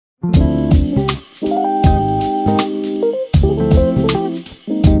For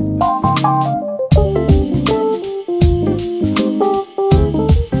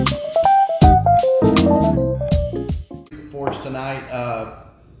us tonight,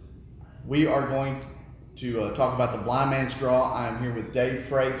 we are going to talk about the Blind Man Straw. I'm here with Dave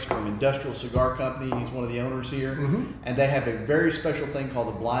Frakes from Industrial Cigar Company. He's one of the owners here, and they have a very special thing called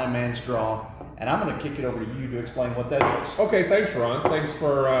the Blind Man Straw. And I'm going to kick it over to you to explain what that is. Okay, thanks, Ron. Thanks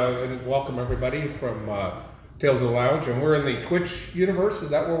for and welcome everybody from Tales of the Lounge. And we're in the Twitch universe. Is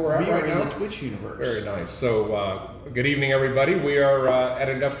that where we're at right now? We are in the Twitch universe. Very nice. So, good evening, everybody. We are at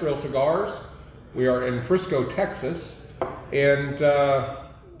Industrial Cigars. We are in Frisco, Texas, and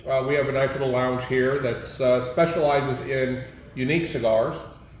we have a nice little lounge here that specializes in unique cigars.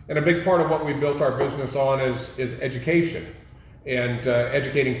 And a big part of what we built our business on is education. And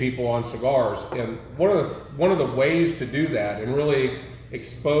educating people on cigars. And one of the ways to do that and really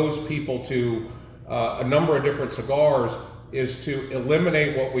expose people to a number of different cigars is to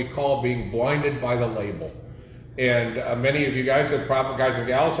eliminate what we call being blinded by the label. And many of you guys and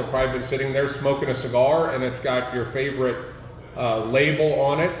gals have probably been sitting there smoking a cigar, and it's got your favorite label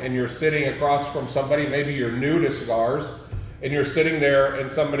on it, and you're sitting across from somebody, maybe you're new to cigars, and you're sitting there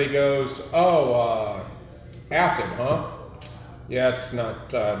and somebody goes, "Oh, acid, huh? Yeah, it's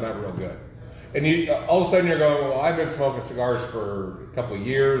not real good." And you all of a sudden you're going, "Well, I've been smoking cigars for a couple of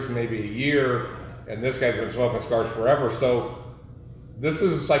years, maybe a year, and this guy's been smoking cigars forever." So this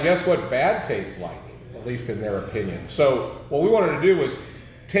is, I guess, what bad tastes like, at least in their opinion. So what we wanted to do was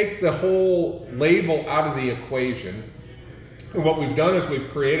take the whole label out of the equation. And what we've done is we've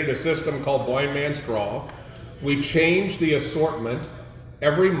created a system called Blind Man Straw. We change the assortment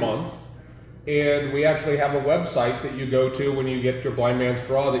every month. And we actually have a website that you go to when you get your Blind Man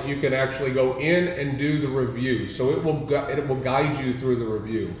Straw that you can actually go in and do the review. So it will guide you through the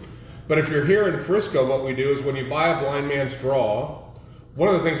review. But if you're here in Frisco, what we do is when you buy a Blind Man Straw, one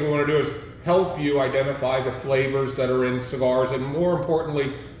of the things we want to do is help you identify the flavors that are in cigars, and more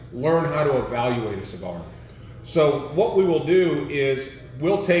importantly, learn how to evaluate a cigar. So what we will do is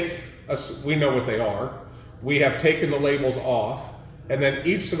we know what they are. We have taken the labels off. And then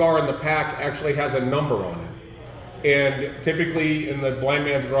each cigar in the pack actually has a number on it. And typically in the Blind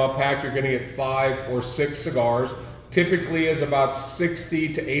Man Straw pack, you're going to get 5 or 6 cigars. Typically is about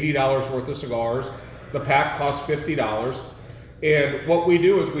 $60 to $80 worth of cigars. The pack costs $50. And what we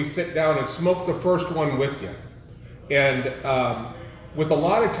do is we sit down and smoke the first one with you. And with a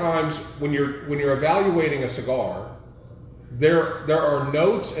lot of times when you're evaluating a cigar, there are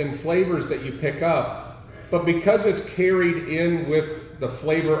notes and flavors that you pick up. But because it's carried in with the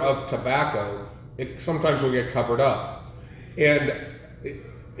flavor of tobacco, it sometimes will get covered up. And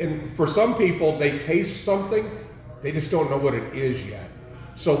for some people, they taste something, they just don't know what it is yet.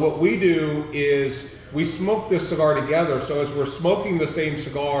 So what we do is we smoke this cigar together. So as we're smoking the same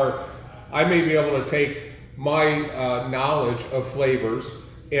cigar, I may be able to take my knowledge of flavors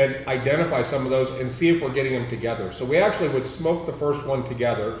and identify some of those and see if we're getting them together. So we actually would smoke the first one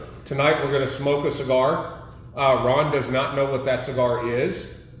together. Tonight we're going to smoke a cigar. Ron does not know what that cigar is.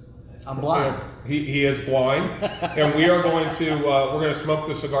 I'm blind. He is blind, and we are going to we're going to smoke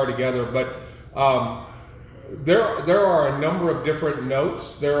the cigar together. But there are a number of different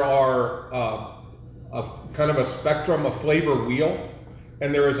notes. There are a kind of a spectrum, a flavor wheel,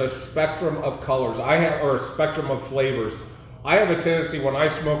 and there is a spectrum of colors. Or a spectrum of flavors. I have a tendency when I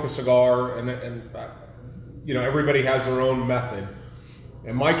smoke a cigar, and you know, everybody has their own method.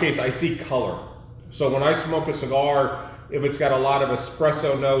 In my case, I see color. So when I smoke a cigar, if it's got a lot of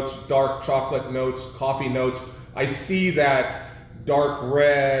espresso notes, dark chocolate notes, coffee notes, I see that dark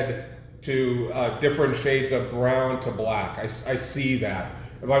red to different shades of brown to black. I see that.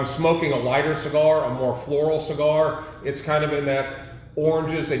 If I'm smoking a lighter cigar, a more floral cigar, it's kind of in that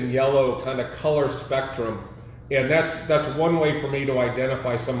oranges and yellow kind of color spectrum. And that's one way for me to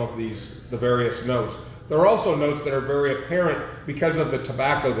identify some of the various notes. There are also notes that are very apparent because of the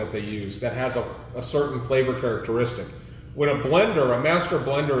tobacco that they use that has a certain flavor characteristic. When a master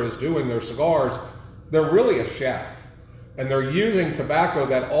blender is doing their cigars, they're really a chef. And they're using tobacco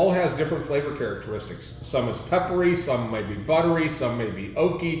that all has different flavor characteristics. Some is peppery, some may be buttery, some may be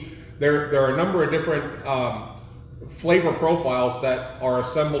oaky. There are a number of different flavor profiles that are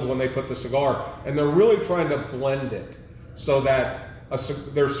assembled when they put the cigar. And they're really trying to blend it so that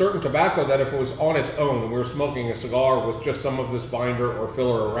there's certain tobacco that if it was on its own and we were smoking a cigar with just some of this binder or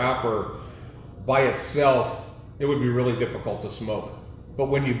filler or wrapper by itself, it would be really difficult to smoke. But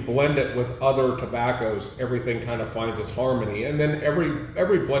when you blend it with other tobaccos, everything kind of finds its harmony. And then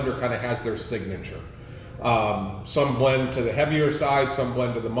every blender kind of has their signature. Some blend to the heavier side, some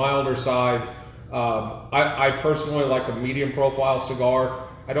blend to the milder side. I personally like a medium profile cigar.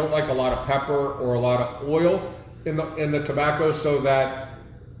 I don't like a lot of pepper or a lot of oil in the tobacco, so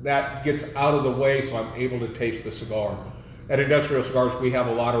that gets out of the way so I'm able to taste the cigar. At Industrial Cigars, we have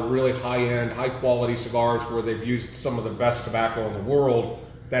a lot of really high-end, high-quality cigars where they've used some of the best tobacco in the world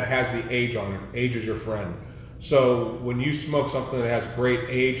that has the age on it. Age is your friend. So when you smoke something that has great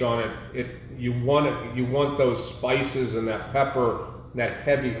age on it, you want those spices and that pepper, that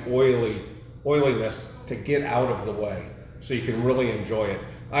heavy oiliness to get out of the way so you can really enjoy it.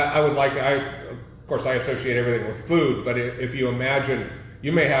 Of course I associate everything with food, but if you imagine,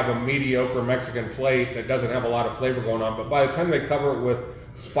 you may have a mediocre Mexican plate that doesn't have a lot of flavor going on, but by the time they cover it with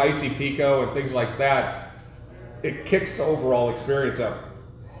spicy pico and things like that, it kicks the overall experience up.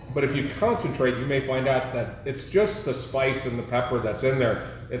 But if you concentrate, you may find out that it's just the spice and the pepper that's in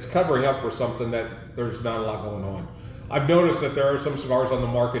there. It's covering up for something that there's not a lot going on. I've noticed that there are some cigars on the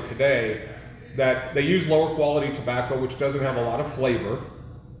market today that they use lower quality tobacco, which doesn't have a lot of flavor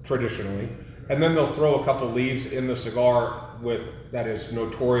traditionally, and then they'll throw a couple leaves in the cigar that is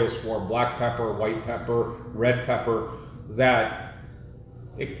notorious for black pepper, white pepper, red pepper, that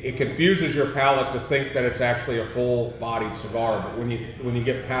it confuses your palate to think that it's actually a full-bodied cigar. But when you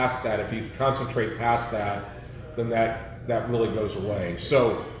get past that, if you concentrate past that, then that really goes away.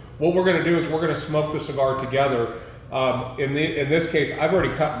 So what we're going to do is we're going to smoke the cigar together. In this case, I've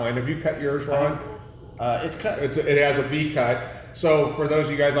already cut mine. Have you cut yours, Ron? It's cut. It has a V cut. So for those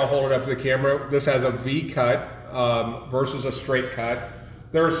of you guys, I'll hold it up to the camera. This has a V cut versus a straight cut.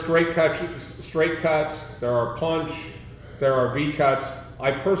 There are straight cuts. There are punch. There are V cuts. I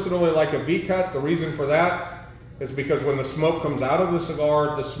personally like a V cut. The reason for that is because when the smoke comes out of the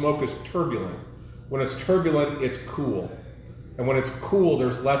cigar, the smoke is turbulent. When it's turbulent, it's cool. And when it's cool,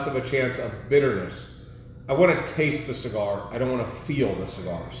 there's less of a chance of bitterness. I want to taste the cigar. I don't want to feel the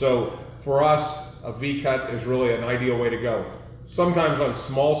cigar. So for us, a V cut is really an ideal way to go. Sometimes on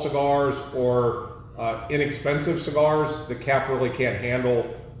small cigars or inexpensive cigars, the cap really can't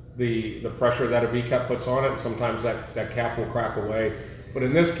handle the pressure that a V cut puts on it. Sometimes that cap will crack away. But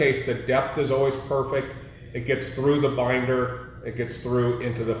in this case, the depth is always perfect. It gets through the binder. It gets through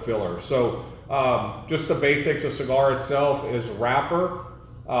into the filler. So just the basics, a cigar itself is wrapper.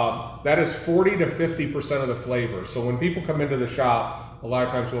 That is 40 to 50% of the flavor. So when people come into the shop, a lot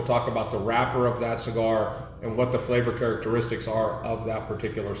of times we'll talk about the wrapper of that cigar and what the flavor characteristics are of that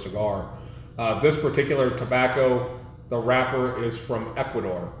particular cigar. This particular tobacco, the wrapper is from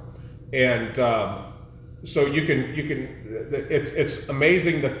Ecuador. And so it's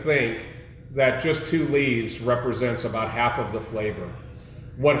amazing to think that just 2 leaves represents about half of the flavor.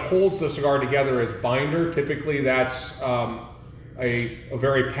 What holds the cigar together is binder. Typically that's a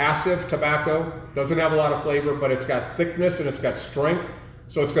very passive tobacco. Doesn't have a lot of flavor, but it's got thickness and it's got strength.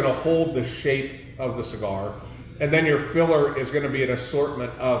 So it's going to hold the shape of the cigar. And then your filler is going to be an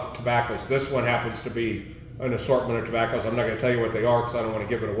assortment of tobaccos. This one happens to be an assortment of tobaccos. I'm not going to tell you what they are because I don't want to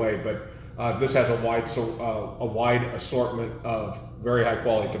give it away, but this has a wide assortment of very high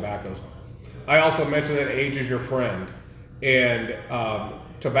quality tobaccos. I also mentioned that age is your friend, and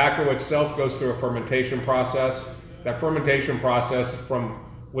tobacco itself goes through a fermentation process. That fermentation process, from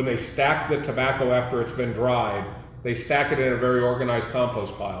when they stack the tobacco after it's been dried, they stack it in a very organized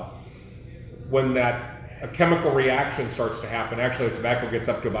compost pile. When a chemical reaction starts to happen, actually the tobacco gets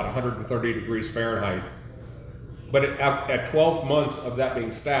up to about 130 degrees Fahrenheit. But at 12 months of that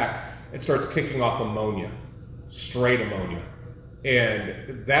being stacked, it starts kicking off ammonia, straight ammonia.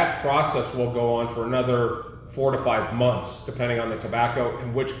 And that process will go on for another 4 to 5 months, depending on the tobacco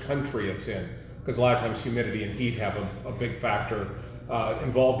and which country it's in. Because a lot of times humidity and heat have a big factor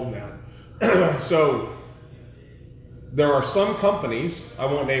involved in that. So there are some companies, I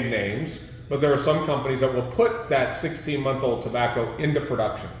won't name names, but there are some companies that will put that 16-month-old tobacco into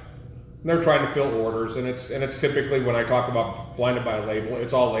production. And they're trying to fill orders, and it's typically, when I talk about blinded by a label,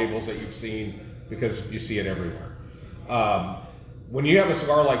 it's all labels that you've seen because you see it everywhere. When you have a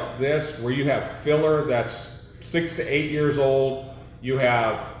cigar like this, where you have filler that's 6 to 8 years old, you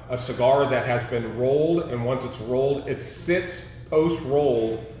have a cigar that has been rolled, and once it's rolled, it sits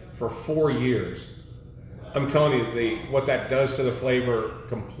post-rolled for 4 years. I'm telling you, what that does to the flavor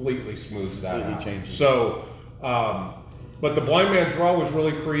completely smooths that out. Changes. So, but the Blind Man's Draw was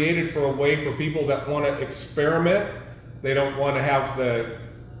really created for a way for people that want to experiment. They don't want to have the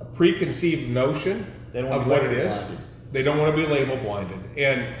preconceived notion of what it is. Blinded. They don't want to be label blinded.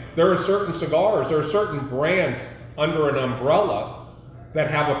 And there are certain cigars, there are certain brands under an umbrella that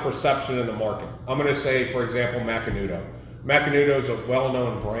have a perception in the market. I'm going to say, for example, Macanudo. Macanudo is a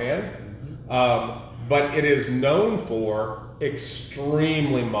well-known brand, but it is known for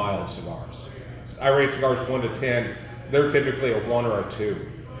extremely mild cigars. I rate cigars 1 to 10. They're typically a 1 or a 2.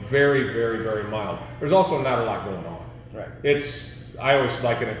 Very, very, very mild. There's also not a lot going on. Right. I always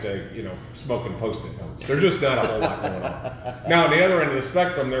liken it to, smoking Post-it notes. There's just not a whole lot going on. Now, on the other end of the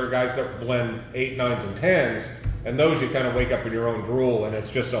spectrum, there are guys that blend 8, 9s, and 10s, and those you kind of wake up in your own drool, and it's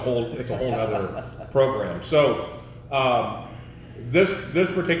just a whole other program. So,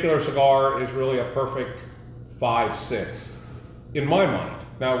 this particular cigar is really a perfect 5-6 in my mind.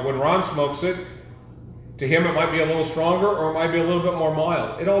 Now, when Ron smokes it, to him it might be a little stronger or it might be a little bit more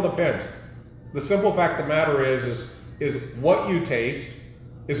mild. It all depends. The simple fact of the matter is what you taste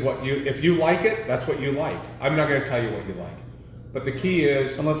is if you like it, that's what you like. I'm not going to tell you what you like. But the key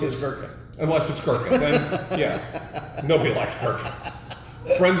is... Unless it's Gurkha. Unless it's Gurkha. Then, yeah, nobody likes Gurkha.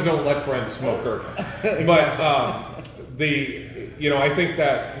 Friends don't let friends smoke Gurkha. Exactly. But I think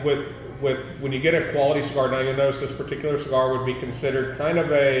that with when you get a quality cigar, now you'll notice this particular cigar would be considered kind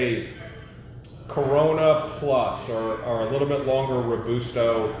of a Corona Plus or a little bit longer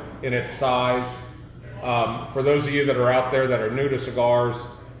Robusto in its size. For those of you that are out there that are new to cigars,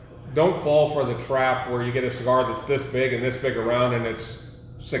 don't fall for the trap where you get a cigar that's this big and this big around and it's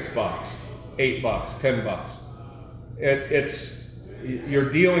 $6, $8, $10. You're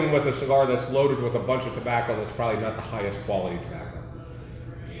dealing with a cigar that's loaded with a bunch of tobacco that's probably not the highest quality tobacco.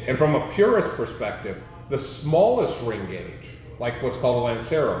 And from a purist perspective, the smallest ring gauge, like what's called a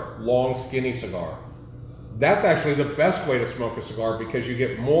Lancero, long skinny cigar, that's actually the best way to smoke a cigar because you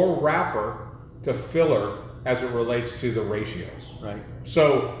get more wrapper to filler as it relates to the ratios. Right.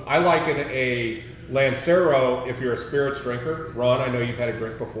 So I liken a Lancero, if you're a spirits drinker, Ron, I know you've had a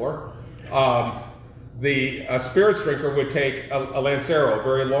drink before. A spirits drinker would take a Lancero, a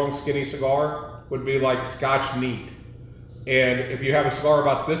very long skinny cigar, would be like Scotch neat. And if you have a cigar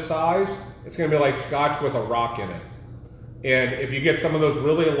about this size, it's going to be like Scotch with a rock in it. And if you get some of those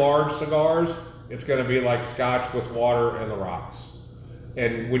really large cigars, it's going to be like Scotch with water and the rocks.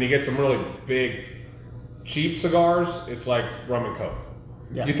 And when you get some really big, cheap cigars, it's like rum and Coke.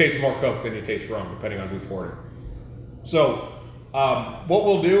 Yeah. You taste more Coke than you taste rum, depending on who poured it. So what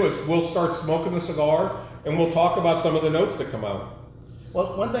we'll do is we'll start smoking the cigar, and we'll talk about some of the notes that come out.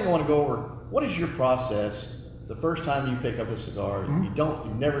 Well, one thing I want to go over, what is your process the first time you pick up a cigar? You've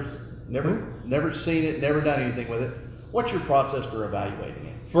never seen it, never done anything with it. What's your process for evaluating it?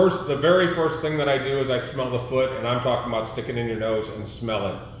 The very first thing that I do is I smell the foot, and I'm talking about sticking in your nose and smell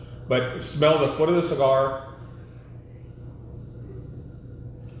it. But smell the foot of the cigar.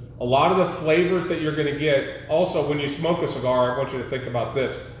 A lot of the flavors that you're going to get, also when you smoke a cigar, I want you to think about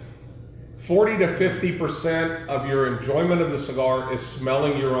this. 40 to 50% of your enjoyment of the cigar is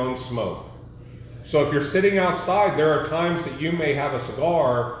smelling your own smoke. So if you're sitting outside, there are times that you may have a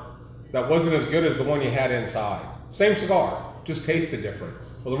cigar that wasn't as good as the one you had inside. Same cigar, just tasted different.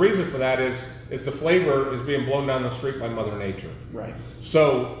 Well, the reason for that is the flavor is being blown down the street by Mother Nature. Right.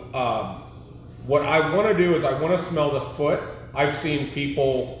 So what I want to do is I want to smell the foot. I've seen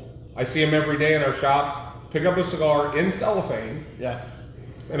people, I see them every day in our shop, pick up a cigar in cellophane. Yeah.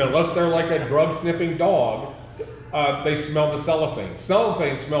 And unless they're like a drug-sniffing dog, they smell the cellophane.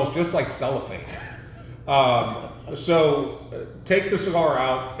 Cellophane smells just like cellophane. So take the cigar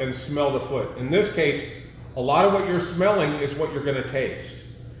out and smell the foot. In this case, a lot of what you're smelling is what you're going to taste.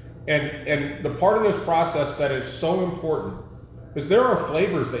 And the part of this process that is so important is there are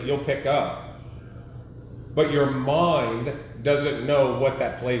flavors that you'll pick up, but your mind doesn't know what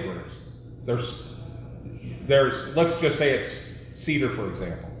that flavor is. There's let's just say it's cedar, for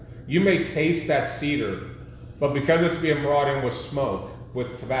example. You may taste that cedar, but because it's being brought in with smoke,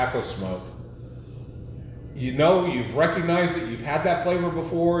 with tobacco smoke, you've recognized it, you've had that flavor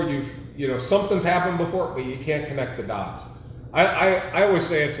before, something's happened before, but you can't connect the dots. I always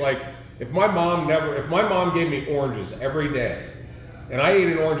say it's like, if my mom gave me oranges every day, and I ate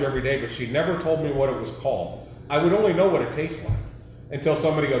an orange every day, but she never told me what it was called, I would only know what it tastes like until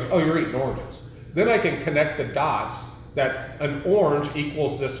somebody goes, oh, you're eating oranges. Then I can connect the dots that an orange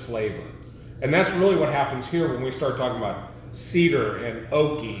equals this flavor. And that's really what happens here when we start talking about cedar and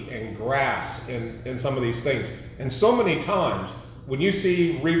oaky and grass and some of these things. And so many times when you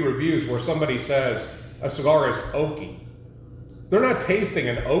read reviews where somebody says a cigar is oaky, they're not tasting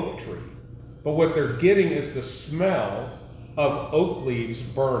an oak tree, but what they're getting is the smell of oak leaves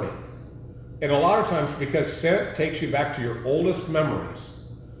burning. And a lot of times, because scent takes you back to your oldest memories,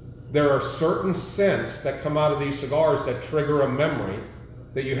 there are certain scents that come out of these cigars that trigger a memory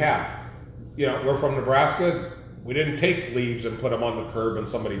that you have. We're from Nebraska. We didn't take leaves and put them on the curb and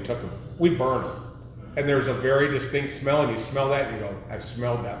somebody took them. We burn them. And there's a very distinct smell, and you smell that and you go, I've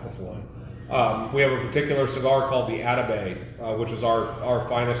smelled that before. We have a particular cigar called the Atabey, which is our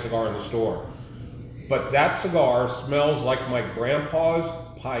finest cigar in the store. But that cigar smells like my grandpa's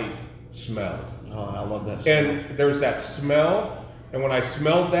pipe smelled. Oh, and I love that smell. And there's that smell, and when I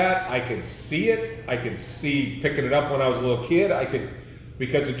smelled that, I could see it. I could see picking it up when I was a little kid.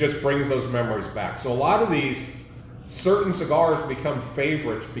 Because it just brings those memories back. So a lot of these certain cigars become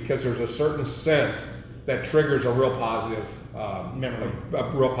favorites because there's a certain scent that triggers a real positive memory. A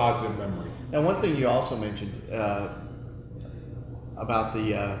real positive memory. Now, one thing you also mentioned about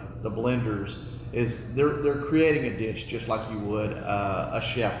the blenders is they're creating a dish just like you would a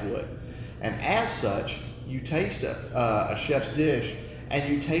chef would, and as such, you taste a chef's dish and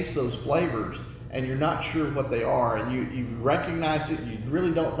you taste those flavors, and you're not sure what they are, and you recognized it, you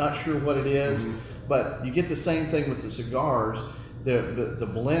really not sure what it is, but you get the same thing with the cigars. The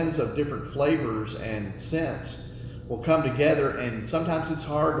blends of different flavors and scents will come together, and sometimes it's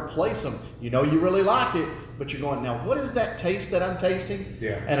hard to place them. You know you really like it, but you're going, now what is that taste that I'm tasting?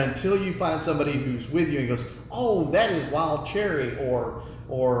 Yeah. And until you find somebody who's with you and goes, oh, that is wild cherry or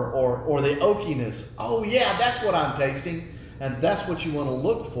the oakiness. Oh yeah, that's what I'm tasting. And that's what you want to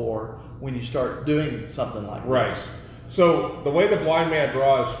look for when you start doing something like right. this. So the way the Blind Man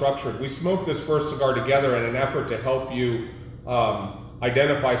Draw is structured, we smoked this first cigar together in an effort to help you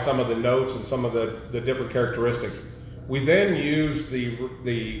identify some of the notes and some of the different characteristics. We then use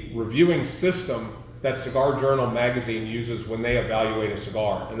the reviewing system that Cigar Journal magazine uses when they evaluate a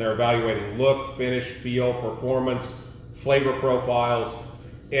cigar, and they're evaluating look, finish, feel, performance, flavor profiles.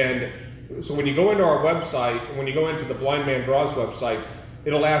 And so when you go into our website, when you go into the Blind Man Draw's website,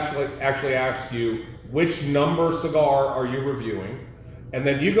 it'll actually ask you which number cigar are you reviewing, and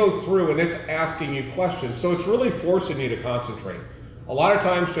then you go through and it's asking you questions. So it's really forcing you to concentrate. A lot of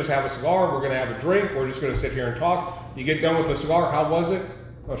times, just have a cigar, we're going to have a drink, we're just going to sit here and talk. You get done with the cigar, how was it?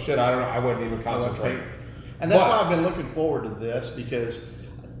 Oh shit, I don't know, I wouldn't even concentrate. And that's why I've been looking forward to this, because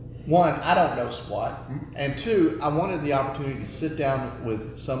one, I don't know squat, and two, I wanted the opportunity to sit down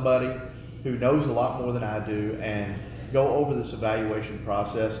with somebody who knows a lot more than I do and go over this evaluation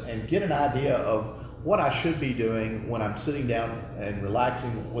process and get an idea of what I should be doing when I'm sitting down and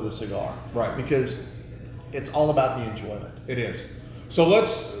relaxing with a cigar. Right. Because it's all about the enjoyment. It is. So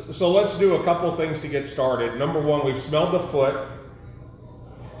let's do a couple things to get started. Number one, we've smelled the foot.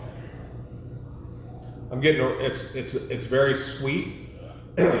 I'm getting it's very sweet.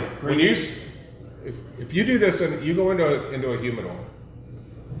 When if you do this and you go into a humidor,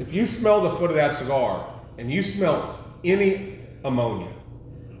 if you smell the foot of that cigar and you smell any ammonia,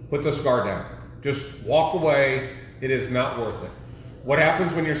 put the cigar down. Just walk away. It is not worth it. What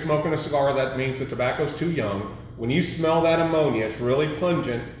happens when you're smoking a cigar? That means the tobacco's too young. When you smell that ammonia, it's really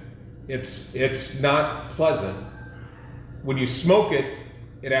pungent. It's not pleasant. When you smoke it,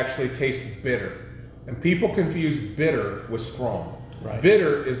 it actually tastes bitter. And people confuse bitter with strong. Right.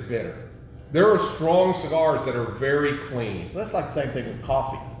 Bitter is bitter. There are strong cigars that are very clean. That's like the same thing with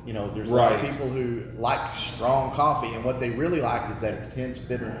coffee. You know, there's a lot of people who like strong coffee, and what they really like is that intense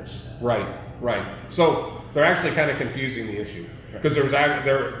bitterness. Right, right. So they're actually kind of confusing the issue, because there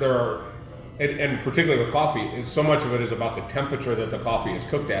are, and particularly with coffee, so much of it is about the temperature that the coffee is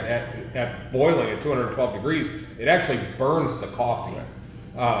cooked at boiling at 212 degrees. It actually burns the coffee.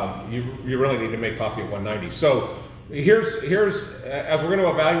 You really need to make coffee at 190. So here's as we're going to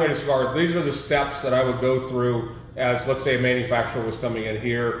evaluate a cigar, these are the steps that I would go through as, let's say, a manufacturer was coming in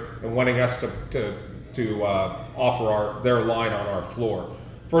here and wanting us to offer their line on our floor.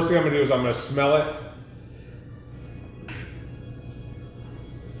 First thing I'm going to do is I'm going to smell it.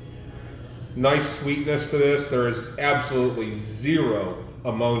 Nice sweetness to this. There is absolutely zero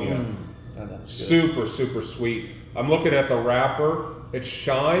ammonia. Super, super sweet. I'm looking at the wrapper. It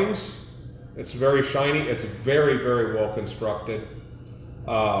shines. It's very shiny. It's very, very well constructed.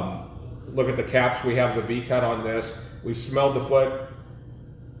 Look at the caps. We have the V cut on this. We've smelled the foot.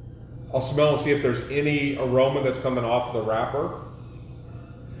 I'll smell and see if there's any aroma that's coming off the wrapper.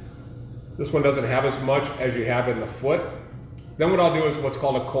 This one doesn't have as much as you have in the foot. Then what I'll do is what's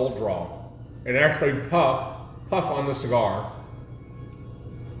called a cold draw, and actually puff on the cigar.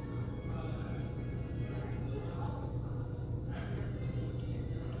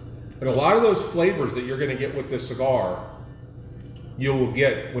 And a lot of those flavors that you're going to get with this cigar, you will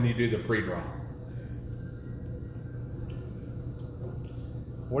get when you do the pre-draw.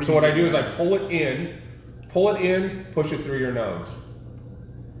 So what I do is I pull it in, push it through your nose.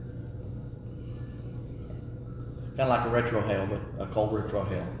 Kind of like a retrohale, but a cold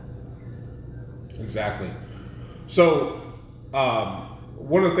retrohale. Exactly. So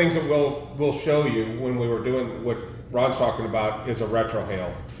one of the things that we'll show you when we were doing Ron's talking about is a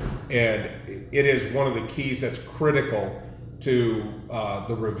retrohale, and it is one of the keys that's critical to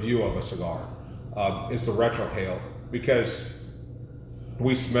the review of a cigar, is the retrohale, because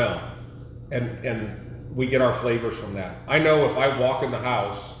we smell and we get our flavors from that. I know if I walk in the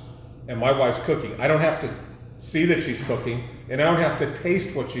house and my wife's cooking, I don't have to see that she's cooking, and I don't have to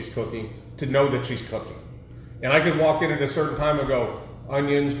taste what she's cooking to know that she's cooking. And I can walk in at a certain time and go,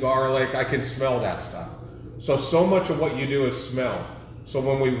 onions, garlic, I can smell that stuff. So much of what you do is smell. So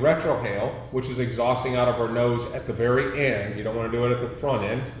when we retrohale, which is exhausting out of our nose at the very end, you don't want to do it at the front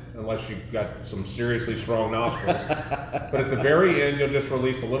end, unless you've got some seriously strong nostrils. But at the very end, you'll just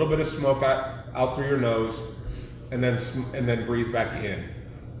release a little bit of smoke out through your nose, and then breathe back in.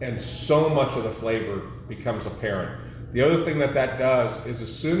 And so much of the flavor becomes apparent. The other thing that does is,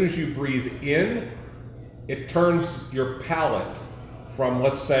 as soon as you breathe in, it turns your palate from,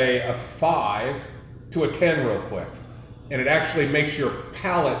 let's say, a 5 to a 10 real quick. And it actually makes your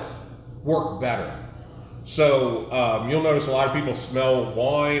palate work better. So you'll notice a lot of people smell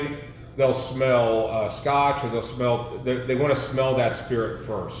wine, they'll smell scotch, or they want to smell that spirit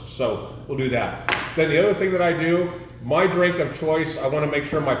first. So we'll do that. Then the other thing that I do, my drink of choice, I want to make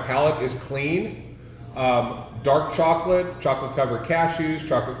sure my palate is clean. Dark chocolate, chocolate covered cashews,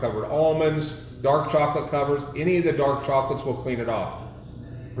 chocolate covered almonds, dark chocolate covers, any of the dark chocolates will clean it off.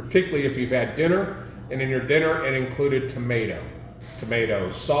 Particularly if you've had dinner, and in your dinner it included tomato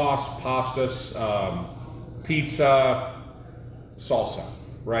sauce, pastas, pizza, salsa,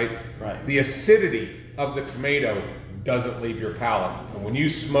 right? Right. The acidity of the tomato doesn't leave your palate, and when you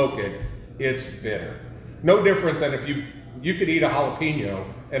smoke it, it's bitter. No different than if you could eat a jalapeno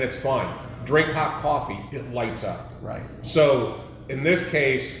and it's fine. Drink hot coffee, it lights up. Right. So in this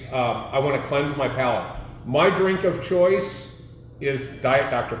case, I want to cleanse my palate. My drink of choice is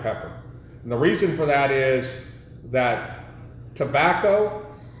Diet Dr. Pepper. And the reason for that is that tobacco,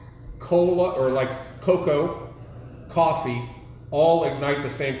 cola, or like cocoa, coffee, all ignite the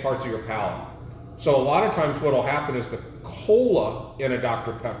same parts of your palate. So a lot of times what will happen is the cola in a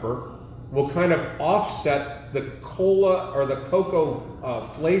Dr. Pepper will kind of offset the cola or the cocoa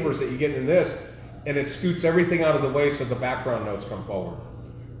flavors that you get in this, and it scoots everything out of the way so the background notes come forward.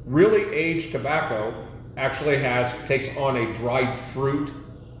 Really aged tobacco actually takes on a dried fruit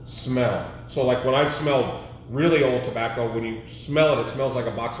smell. So like when I've smelled really old tobacco, when you smell it, it smells like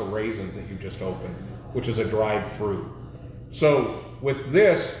a box of raisins that you just opened, which is a dried fruit. So with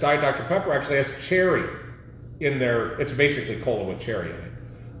this, Diet Dr. Pepper actually has cherry in there. It's basically cola with cherry in it.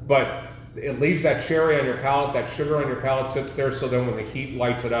 But it leaves that cherry on your palate, that sugar on your palate sits there, so then when the heat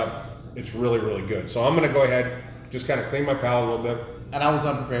lights it up, it's really, really good. So I'm gonna go ahead, just kind of clean my palate a little bit. And I was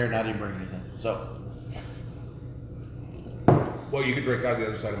unprepared and I didn't bring anything, so. Well, you can drink out of the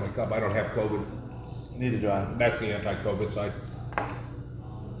other side of my cup. I don't have COVID. Neither do I. That's the anti-COVID side.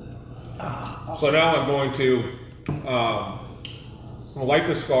 Awesome. So now I'm going to light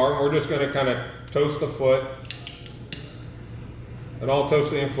the cigar, and we're just gonna kind of toast the foot. And all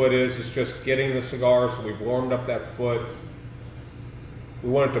toasting the foot is just getting the cigar, so we've warmed up that foot. We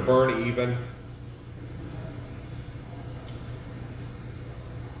want it to burn even.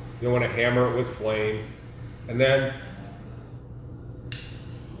 You don't want to hammer it with flame. And then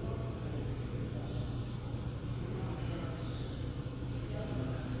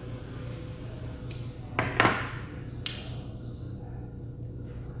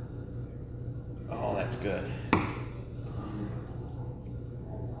oh, that's good.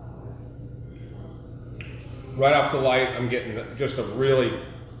 right off the light, I'm getting just a really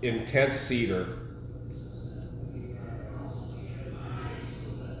intense cedar.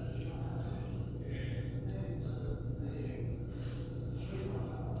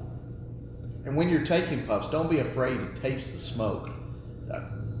 And when you're taking puffs, don't be afraid to taste the smoke.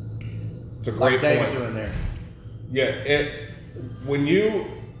 It's a like great Dave's point. doing there. Yeah, when you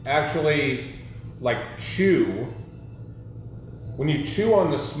actually when you chew on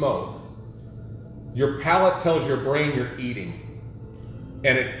the smoke, your palate tells your brain you're eating,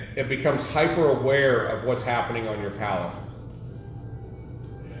 and it becomes hyper aware of what's happening on your palate.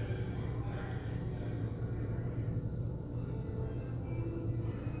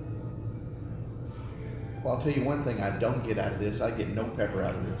 Well, I'll tell you one thing I don't get out of this. I get no pepper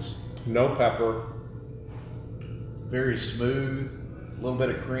out of this. No pepper. Very smooth, a little bit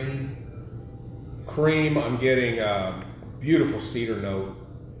of cream. Cream, I'm getting a beautiful cedar note.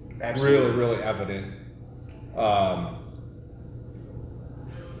 Absolutely. Really, really evident.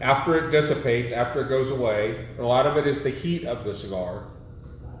 After it dissipates, after it goes away, and a lot of it is the heat of the cigar,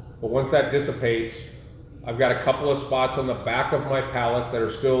 but once that dissipates, I've got a couple of spots on the back of my palate that are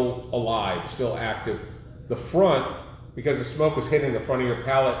still alive, still active. The front because the smoke is hitting the front of your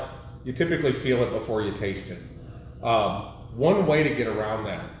palate, you typically feel it before you taste it. One way to get around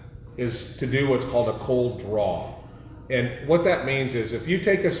that is to do what's called a cold draw. And what that means is if you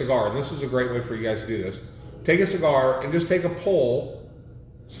take a cigar, and this is a great way for you guys to do this, take a cigar and just take a pull,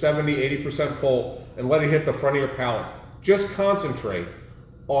 70, 80% pull, and let it hit the front of your palate. Just concentrate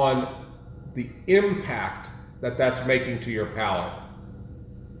on the impact that that's making to your palate.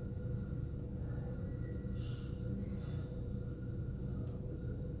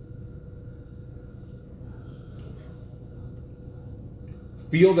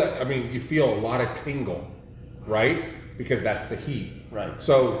 Feel that, I mean, you feel a lot of tingle, right? Because that's the heat. Right.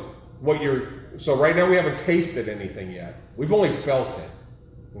 So right now we haven't tasted anything yet. We've only felt it,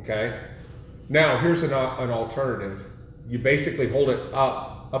 okay? Now, here's an alternative. You basically hold it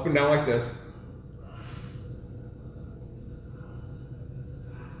up and down like this.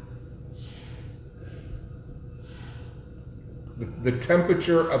 The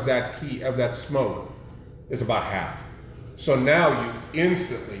temperature of that heat, of that smoke, is about half. So now you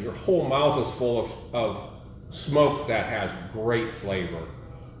instantly, your whole mouth is full of smoke that has great flavor.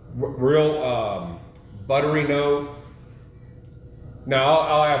 Real buttery note. Now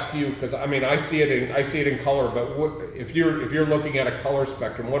I'll ask you, because I mean I see it in color, but if you're looking at a color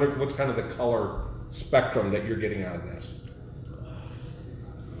spectrum, what's kind of the color spectrum that you're getting out of this?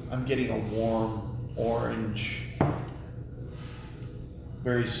 I'm getting a warm orange,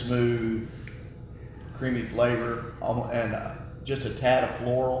 very smooth, creamy flavor, and just a tad of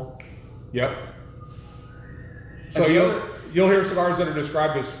floral. Yep. So you'll hear cigars that are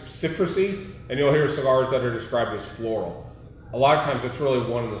described as citrusy, and you'll hear cigars that are described as floral. A lot of times it's really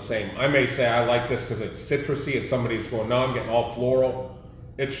one and the same. I may say I like this because it's citrusy, and somebody's going, no, I'm getting all floral.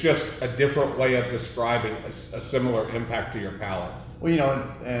 It's just a different way of describing a similar impact to your palate. Well, you know,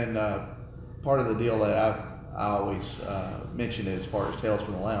 and part of the deal that I always mention as far as Tales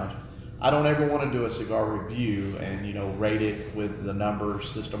from the Lounge, I don't ever want to do a cigar review and, you know, rate it with the number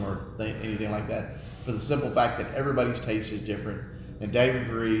system or anything like that, for the simple fact that everybody's taste is different. And Dave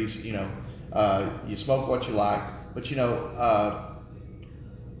agrees, you know, you smoke what you like, but you know,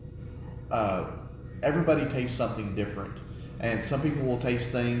 everybody tastes something different, and some people will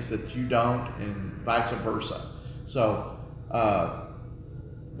taste things that you don't, and vice versa. So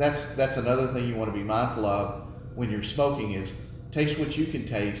that's another thing you want to be mindful of when you're smoking is taste what you can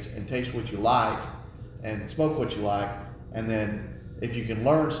taste and taste what you like and smoke what you like, and then if you can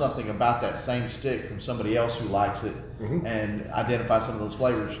learn something about that same stick from somebody else who likes it and identify some of those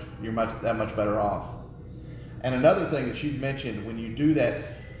flavors, you're that much better off. And another thing that you mentioned, when you do that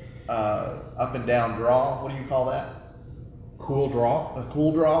up and down draw, what do you call that? Cool draw. A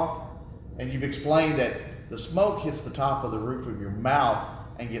cool draw. And you've explained that the smoke hits the top of the roof of your mouth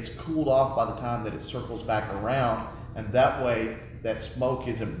and gets cooled off by the time that it circles back around, and that way that smoke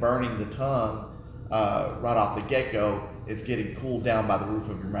isn't burning the tongue right off the get-go. It's getting cooled down by the roof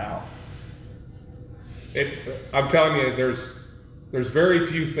of your mouth. I'm telling you, there's very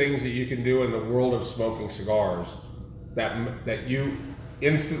few things that you can do in the world of smoking cigars that you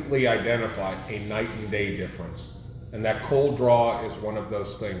instantly identify a night and day difference. And that cold draw is one of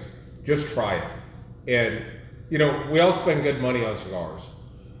those things. Just try it. And, you know, we all spend good money on cigars.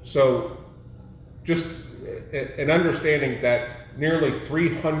 So just an understanding that nearly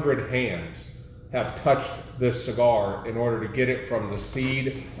 300 hands have touched this cigar in order to get it from the seed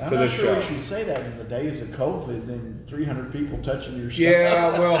to the shell. I'm not sure you should say that in the days of COVID and 300 people touching your stuff.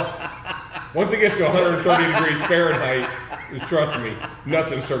 Yeah, well, once it gets to 130 degrees Fahrenheit, trust me,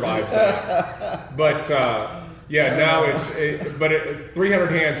 nothing survives that. But yeah, now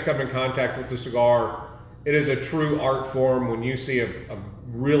 300 hands come in contact with the cigar. It is a true art form when you see a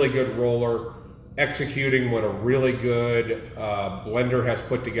really good roller executing what a really good blender has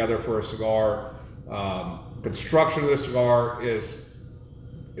put together for a cigar. Construction of the cigar is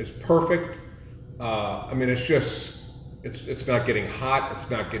perfect. I mean, it's just it's not getting hot, it's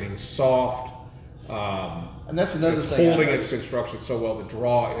not getting soft. And that's another thing. It's holding its construction so well. The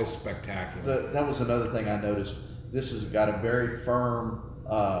draw is spectacular. That was another thing I noticed. This has got a very firm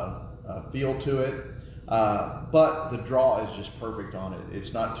feel to it, but the draw is just perfect on it.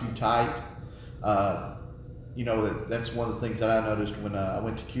 It's not too tight. You know, that's one of the things that I noticed when I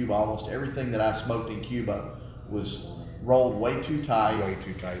went to Cuba. Almost everything that I smoked in Cuba was rolled way too tight. Way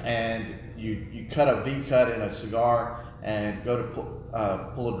too tight. And you cut a V cut in a cigar and go to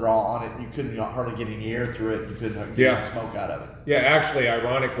pull a draw on it. You couldn't hardly get any air through it. You couldn't get any smoke out of it. Yeah, actually,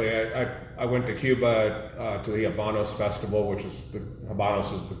 ironically, I went to Cuba to the Habanos Festival, which is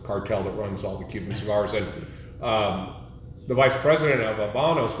Habanos is the cartel that runs all the Cuban cigars, and the vice president of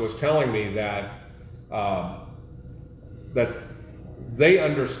Habanos was telling me that that they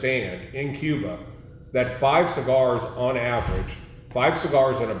understand in Cuba that 5 cigars on average, 5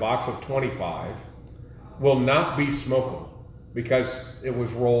 cigars in a box of 25 will not be smokable because it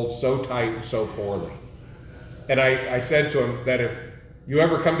was rolled so tight and so poorly. And I said to him that if you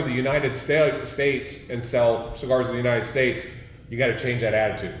ever come to the United States and sell cigars in the United States, you got to change that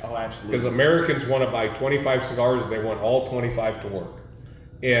attitude. Oh, absolutely. Because Americans want to buy 25 cigars and they want all 25 to work.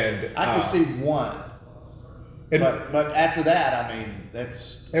 And I can see one, but after that, I mean,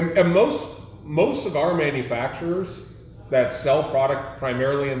 that's and most cigar manufacturers that sell product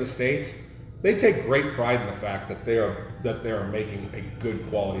primarily in the States, they take great pride in the fact that they are making a good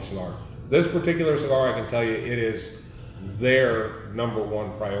quality cigar. This particular cigar, I can tell you, it is their number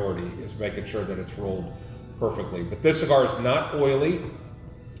one priority, is making sure that it's rolled perfectly. But this cigar is not oily.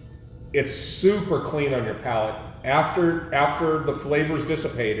 It's super clean on your palate. After the flavor's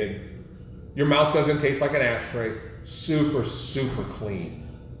dissipated, your mouth doesn't taste like an ashtray. Super, super clean.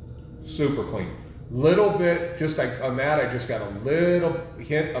 Super clean. Little bit, just like on that, I just got a little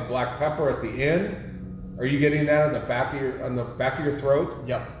hint of black pepper at the end. Are you getting that on the back of your throat?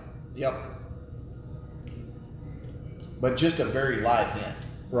 Yep. But just a very light hint.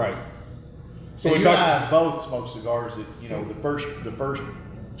 Right. So you and I have both smoked cigars that, you know, the first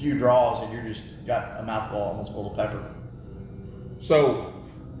few draws and you're just got a mouthful almost full of pepper. So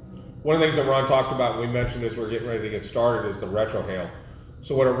one of the things that Ron talked about, we mentioned as we're getting ready to get started, is the retrohale.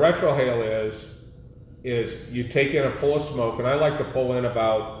 So what a retrohale is you take in a pull of smoke, and I like to pull in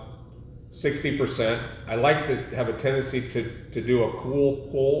about 60%. I like to have a tendency to do a cool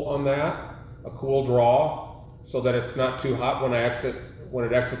pull on that, a cool draw, so that it's not too hot when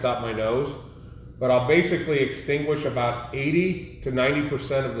it exits out my nose. But I'll basically extinguish about 80 to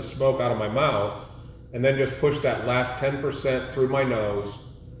 90% of the smoke out of my mouth, and then just push that last 10% through my nose,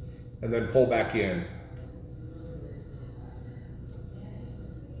 and then pull back in.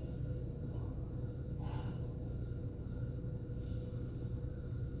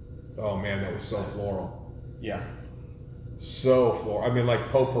 Oh man, that was so floral. Yeah. So floral. I mean,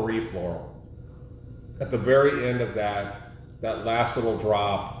 like potpourri floral. At the very end of that last little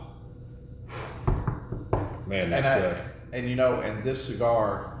drop, man, that's good. And you know, and this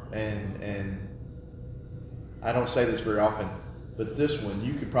cigar, and I don't say this very often, but this one,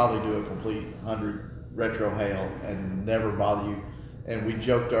 you could probably do a complete 100 retrohale and never bother you. And we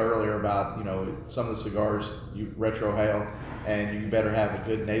joked earlier about, you know, some of the cigars you retrohale, and you better have a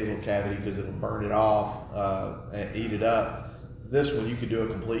good nasal cavity because it'll burn it off and eat it up. This one, you could do a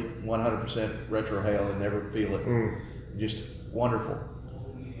complete 100% retrohale and never feel it. Just wonderful.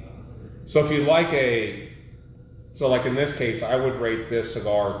 So if you like like in this case, I would rate this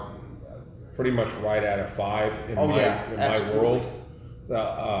cigar pretty much right out of 5 in my world.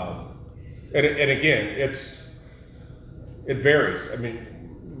 And again, it varies. I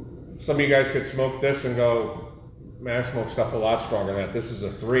mean, some of you guys could smoke this and go, man, I smoke stuff a lot stronger than that. This is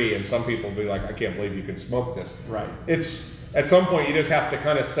a 3, and some people will be like, I can't believe you can smoke this. Right. It's at some point you just have to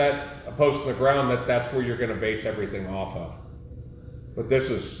kind of set a post in the ground that's where you're going to base everything off of. But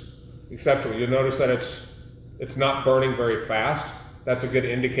this is exceptional. You'll notice that it's not burning very fast. That's a good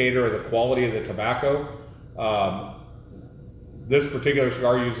indicator of the quality of the tobacco. This particular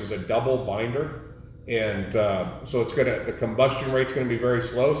cigar uses a double binder. And so the combustion rate's going to be very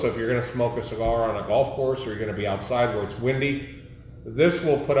slow. So if you're going to smoke a cigar on a golf course, or you're going to be outside where it's windy, this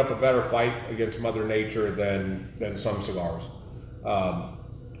will put up a better fight against Mother Nature than some cigars.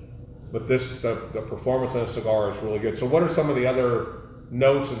 But the performance of the cigar is really good. So what are some of the other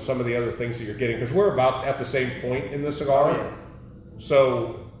notes and some of the other things that you're getting? Because we're about at the same point in the cigar. Oh, yeah.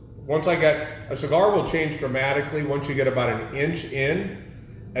 So once a cigar will change dramatically once you get about an inch in.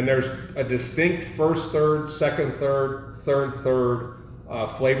 And there's a distinct first third, second third, third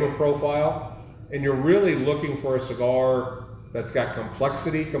flavor profile. And you're really looking for a cigar that's got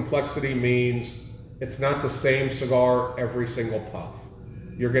complexity. Complexity means it's not the same cigar every single puff.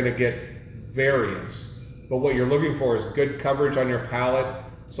 You're going to get variance. But what you're looking for is good coverage on your palate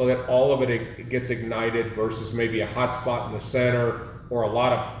so that all of it gets ignited versus maybe a hot spot in the center, or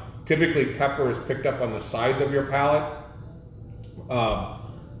typically pepper is picked up on the sides of your palate.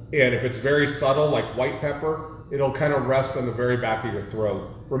 And if it's very subtle, like white pepper, it'll kind of rest on the very back of your throat.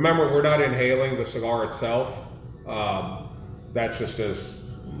 Remember, we're not inhaling the cigar itself. That's just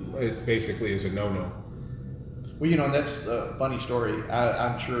it basically is a no-no. Well, you know, that's a funny story.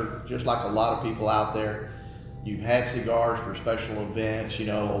 I'm sure, just like a lot of people out there, you've had cigars for special events, you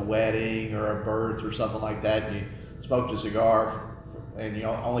know, a wedding or a birth or something like that, and you smoked a cigar, and you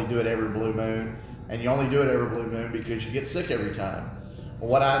only do it every blue moon, and you only do it every blue moon because you get sick every time.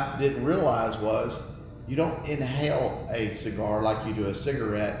 What I didn't realize was you don't inhale a cigar like you do a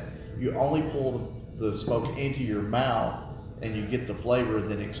cigarette. You only pull the smoke into your mouth and you get the flavor and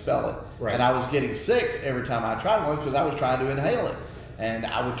then expel it. Right. And I was getting sick every time I tried one because I was trying to inhale it and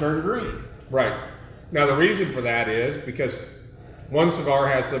I would turn green. Right. Now the reason for that is because one cigar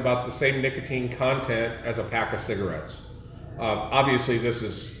has about the same nicotine content as a pack of cigarettes. Obviously this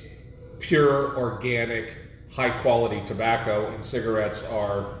is pure, organic, high quality tobacco, and cigarettes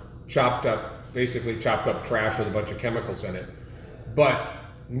are chopped up, basically chopped up trash with a bunch of chemicals in it. But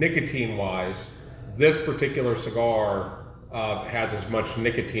nicotine wise, this particular cigar has as much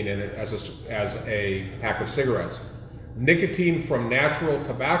nicotine in it as a pack of cigarettes. Nicotine from natural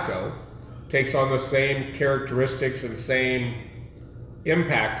tobacco takes on the same characteristics and same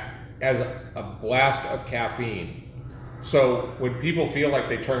impact as a blast of caffeine. So when people feel like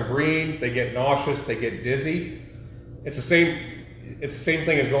they turn green, they get nauseous, they get dizzy, it's the same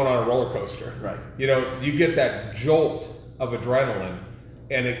thing as going on a roller coaster. Right. You know, you get that jolt of adrenaline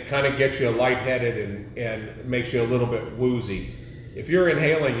and it kind of gets you lightheaded and makes you a little bit woozy. If you're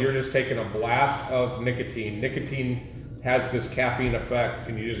inhaling, you're just taking a blast of nicotine. Nicotine has this caffeine effect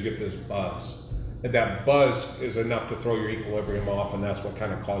and you just get this buzz. And that buzz is enough to throw your equilibrium off, and that's what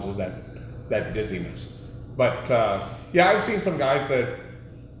kind of causes that dizziness. But yeah, I've seen some guys that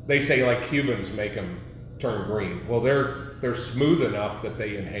they say like Cubans make them turn green. Well, they're smooth enough that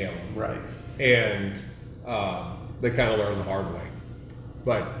they inhale them. Right. And they kind of learn the hard way.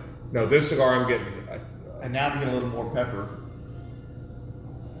 But no, this cigar I'm getting. And now I'm getting a little more pepper.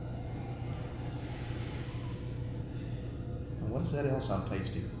 And what is that else I'm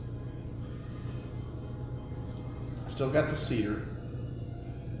tasting? I still got the cedar,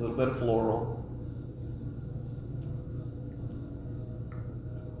 a little bit of floral.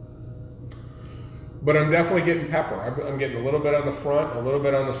 But I'm definitely getting pepper. I'm getting a little bit on the front, a little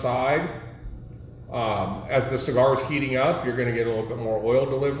bit on the side. As the cigar is heating up, you're going to get a little bit more oil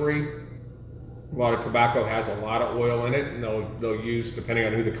delivery. A lot of tobacco has a lot of oil in it, and they'll use, depending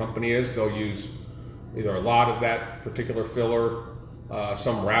on who the company is, they'll use either a lot of that particular filler.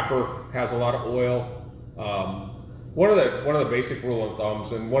 Some wrapper has a lot of oil. One of the basic rule of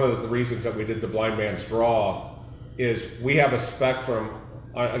thumbs, and one of the reasons that we did the blind man's draw, is we have a spectrum.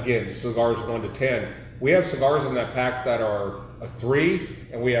 Again, cigars 1 to 10. We have cigars in that pack that are a 3,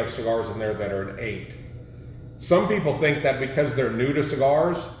 and we have cigars in there that are an 8. Some people think that because they're new to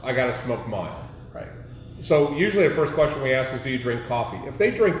cigars, I gotta smoke mild. Right. So usually the first question we ask is, do you drink coffee? If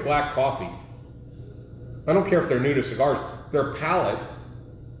they drink black coffee, I don't care if they're new to cigars, their palate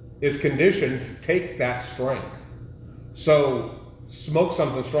is conditioned to take that strength. So smoke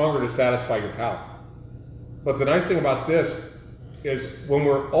something stronger to satisfy your palate. But the nice thing about this is when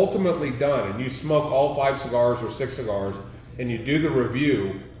we're ultimately done and you smoke all 5 cigars or 6 cigars and you do the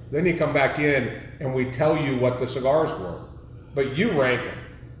review, then you come back in and we tell you what the cigars were. But you rank them.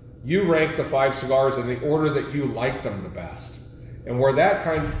 You rank the 5 cigars in the order that you liked them the best. And where that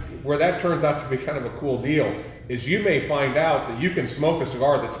turns out to be kind of a cool deal is you may find out that you can smoke a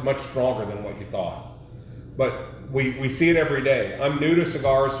cigar that's much stronger than what you thought. But we see it every day. I'm new to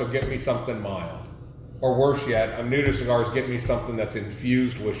cigars, so get me something mild. Or worse yet, I'm new to cigars, get me something that's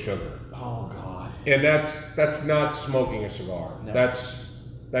infused with sugar. Oh God. And that's not smoking a cigar. No. That's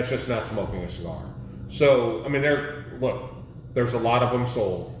just not smoking a cigar. So I mean, there's a lot of them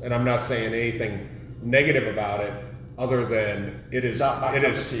sold, and I'm not saying anything negative about it, other than it's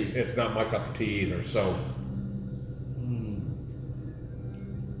not my cup of tea either. So.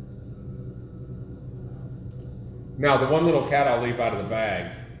 Now the one little cat I'll leave out of the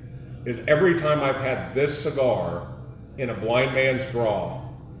bag is every time I've had this cigar in a blind man's draw,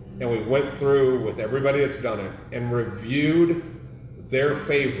 and we went through with everybody that's done it and reviewed their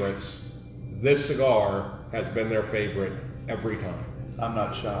favorites, this cigar has been their favorite every time. I'm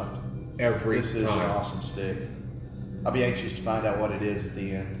not shocked. Every time. This is an awesome stick. I'll be anxious to find out what it is at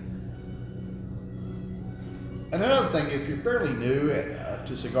the end. And another thing, if you're fairly new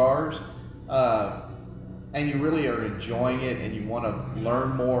to cigars, and you really are enjoying it and you want to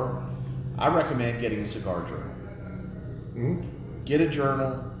learn more, I recommend getting a cigar journal. Mm-hmm. Get a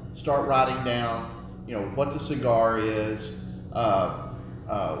journal, start writing down, what the cigar is,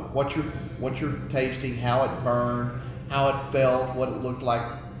 what you're tasting, how it burned, how it felt, what it looked like,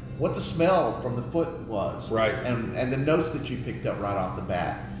 what the smell from the foot was, right, and the notes that you picked up right off the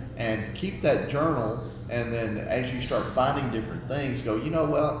bat. And keep that journal, and then as you start finding different things, go,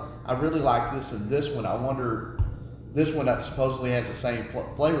 well, I really like this and this one. I wonder, this one that supposedly has the same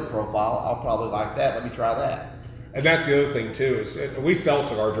flavor profile, I'll probably like that. Let me try that. And that's the other thing too, is we sell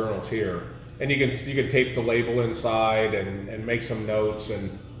cigar journals here, and you can tape the label inside and make some notes.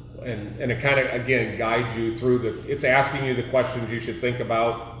 And and it kind of, again, guides you through it's asking you the questions you should think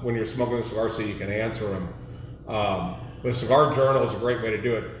about when you're smoking a cigar so you can answer them. The cigar journal is a great way to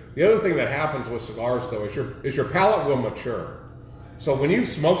do it. The other thing that happens with cigars, though, is your palate will mature. So when you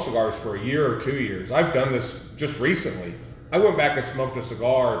smoke cigars for a year or 2 years, I've done this just recently. I went back and smoked a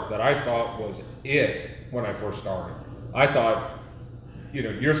cigar that I thought was it when I first started. I thought,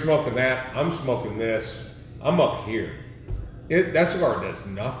 you're smoking that, I'm smoking this, I'm up here. That cigar does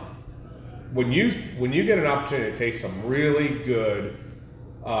nothing. When you get an opportunity to taste some really good,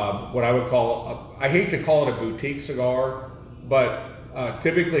 what I would call, I hate to call it a boutique cigar, but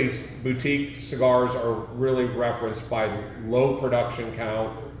typically boutique cigars are really referenced by low production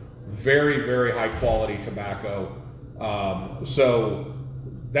count, very, very high quality tobacco. So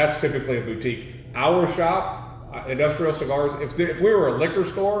that's typically a boutique. Our shop, Industrial Cigars, if we were a liquor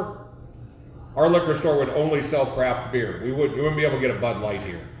store, our liquor store would only sell craft beer. We wouldn't be able to get a Bud Light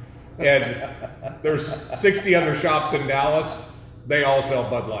here. And there's 60 other shops in Dallas. They all sell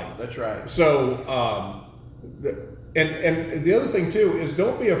Bud Light. That's right. So, and the other thing too is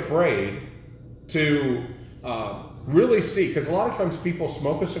don't be afraid to really see, because a lot of times people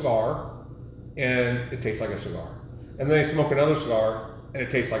smoke a cigar and it tastes like a cigar. And then they smoke another cigar and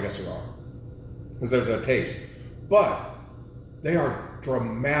it tastes like a cigar. Because there's a taste. But they are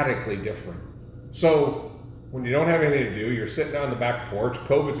dramatically different. So when you don't have anything to do, you're sitting on the back porch,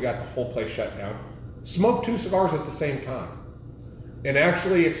 COVID's got the whole place shut down, smoke 2 cigars at the same time. And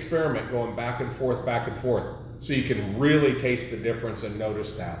actually experiment going back and forth, so you can really taste the difference and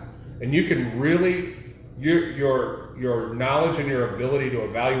notice that. And you can really, your knowledge and your ability to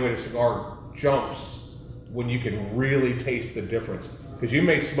evaluate a cigar jumps when you can really taste the difference. Because you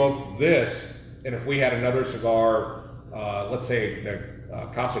may smoke this, and if we had another cigar, let's say the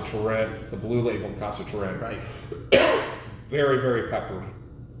Casa Turrent, the blue label Casa Turrent, right. Very, very peppery.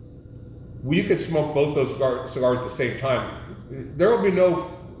 You could smoke both those cigars at the same time. There will be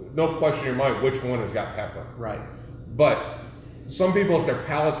no question in your mind which one has got pepper. Right. But some people, if their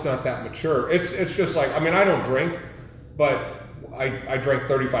palate's not that mature, it's just like, I mean, I don't drink, but I drank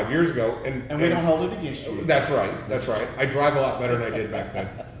 35 years ago. And we don't hold it against you. That's right, that's right. I drive a lot better than I did back then.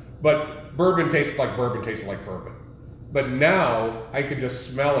 But bourbon tasted like bourbon. But now I can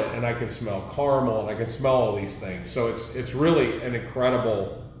just smell it, and I can smell caramel, and I can smell all these things. So it's really an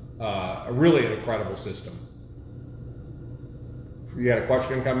incredible, system. You got a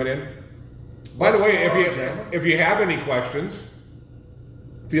question coming in? By the way, if you have any questions,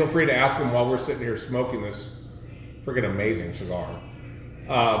 feel free to ask them while we're sitting here smoking this freaking amazing cigar.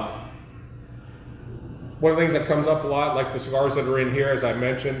 One of the things that comes up a lot, like the cigars that are in here, as I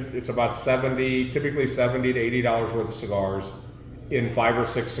mentioned, it's about typically $70 to $80 worth of cigars in 5 or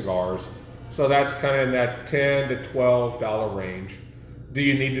 6 cigars. So that's kind of in that $10 to $12 range. Do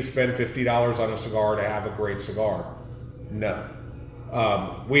you need to spend $50 on a cigar to have a great cigar? No.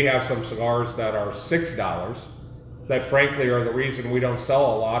 We have some cigars that are $6 that frankly are the reason we don't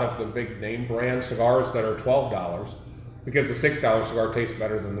sell a lot of the big name brand cigars that are $12, because the $6 cigar tastes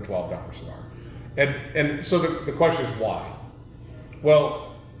better than the $12 cigar. And so the question is why?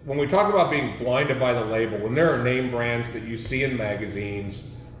 Well, when we talk about being blinded by the label, when there are name brands that you see in magazines,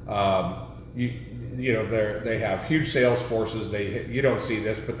 they have huge sales forces. You don't see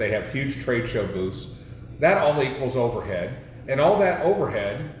this, but they have huge trade show booths. That all equals overhead, and all that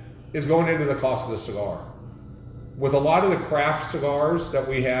overhead is going into the cost of the cigar. With a lot of the craft cigars that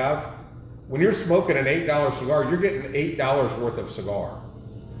we have, when you're smoking an $8 cigar, you're getting $8 worth of cigar.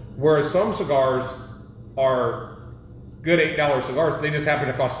 Whereas some cigars are good $8 cigars, they just happen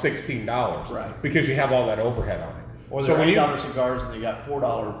to cost $16, right? Because you have all that overhead on it. Or they're $8 cigars and they got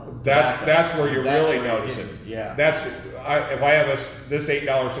 $4. That's where you really notice it. Yeah. If I have this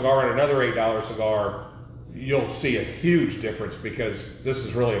 $8 cigar and another $8 cigar, you'll see a huge difference, because this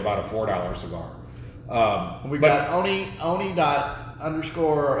is really about a $4 cigar. We've got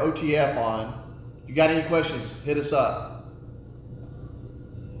Oni_OTF on. If you got any questions, hit us up.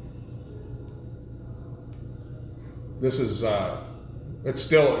 This is, it's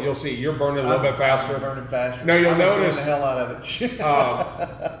still, you'll see, you're burning a little bit faster. I'm burning faster. No, you'll notice the hell out of it.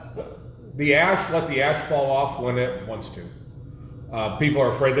 Let the ash fall off when it wants to. People are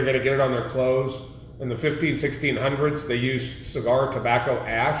afraid they're going to get it on their clothes. In the 1600s, they used cigar tobacco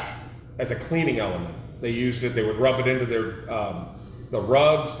ash as a cleaning element. They used it, they would rub it into their, the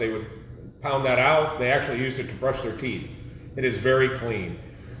rugs, they would pound that out. They actually used it to brush their teeth. It is very clean.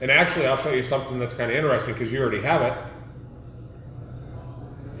 And actually, I'll show you something that's kind of interesting, because you already have it.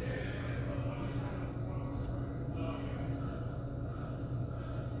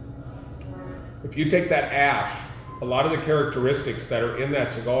 If you take that ash a lot of the characteristics that are in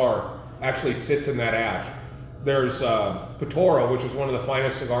that cigar actually sits in that ash. There's Pitoro, which is one of the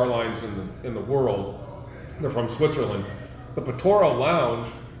finest cigar lines in the world. They're from Switzerland. The Pitoro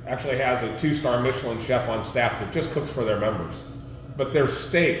Lounge actually has a 2-star Michelin chef on staff that just cooks for their members. But their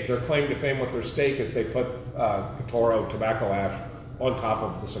steak, their claim to fame with their steak is they put Pitoro tobacco ash on top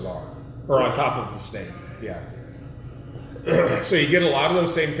of the cigar, or on top of the steak, yeah. So you get a lot of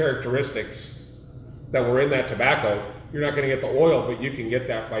those same characteristics that were in that tobacco. You're not going to get the oil, but you can get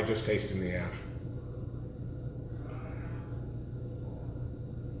that by just tasting the ash.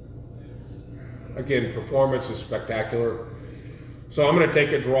 Again, performance is spectacular. So I'm going to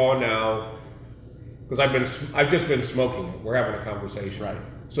take a draw now, because I've just been smoking it. We're having a conversation. Right.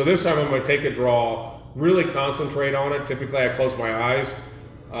 So this time I'm going to take a draw, really concentrate on it. Typically I close my eyes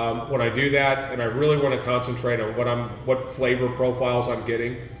when I do that, and I really want to concentrate on what flavor profiles I'm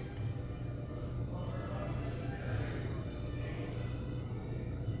getting.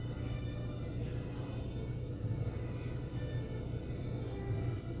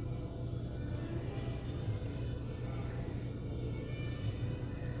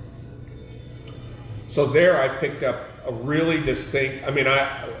 So there I picked up a really distinct, I mean,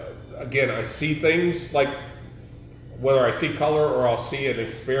 I see things like, whether I see color or I'll see an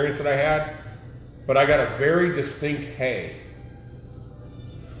experience that I had, but I got a very distinct hay,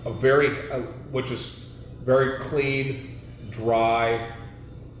 which is very clean, dry,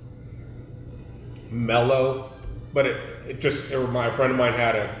 mellow, but my friend of mine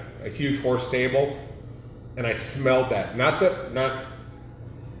had a huge horse stable, and I smelled that.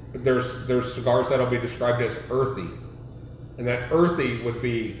 There's cigars that'll be described as earthy, and that earthy would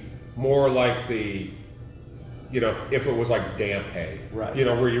be more like the, if it was like damp hay, right?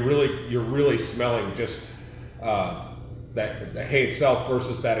 Where you're really smelling just the hay itself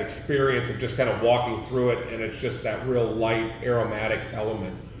versus that experience of just kind of walking through it, and it's just that real light aromatic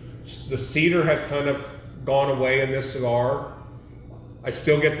element. The cedar has kind of gone away in this cigar. I'm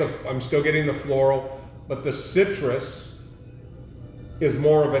still getting the floral, but the citrus is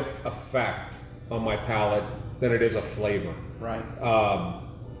more of an effect on my palate than it is a flavor. Right.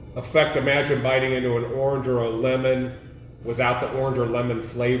 Effect, imagine biting into an orange or a lemon without the orange or lemon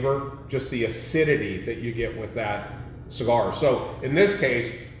flavor, just the acidity that you get with that cigar. So in this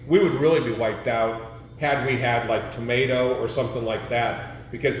case, we would really be wiped out had we had like tomato or something like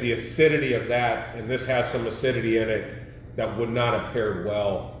that, because the acidity of that, and this has some acidity in it, that would not have paired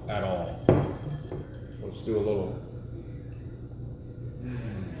well at all. Let's do a little.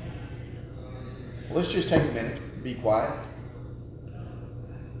 Let's just take a minute, be quiet.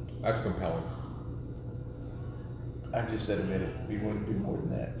 That's compelling. I just said a minute. We wouldn't do more than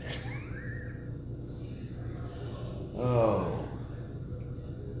that. Oh.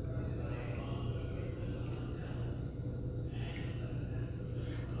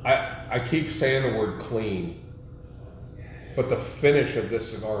 I keep saying the word clean, but the finish of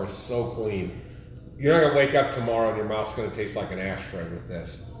this cigar is so clean. You're not gonna wake up tomorrow and your mouth's gonna taste like an ashtray with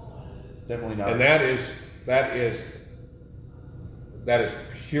this. Definitely not. And that is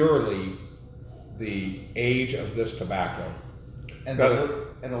purely the age of this tobacco. And the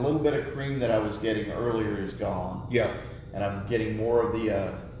little bit of cream that I was getting earlier is gone. Yeah. And I'm getting more of the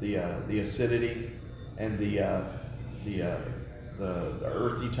acidity and the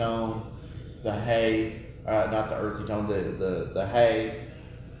earthy tone, the hay, not the earthy tone, the hay,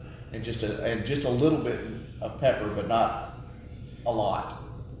 and just a little bit of pepper, but not a lot.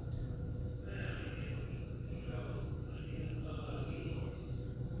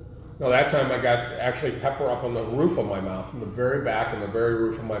 No, that time I got actually pepper up on the roof of my mouth, in the very back and the very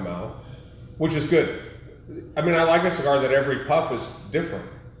roof of my mouth, which is good. I mean, I like a cigar that every puff is different,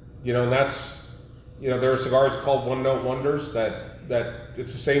 and that's, there are cigars called one-note wonders that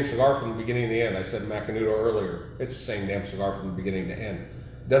it's the same cigar from the beginning to the end. I said Macanudo earlier. It's the same damn cigar from the beginning to end.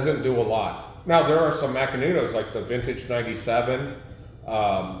 Doesn't do a lot. Now, there are some Macanudos, like the Vintage 97,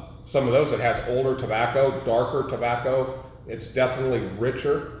 some of those that has older tobacco, darker tobacco. It's definitely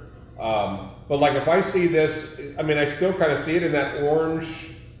richer. But like if I see this, I mean, I still kind of see it in that orange,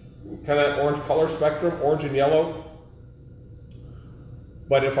 kind of that orange color spectrum, orange and yellow.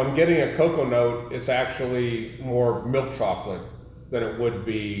 But if I'm getting a cocoa note, it's actually more milk chocolate than it would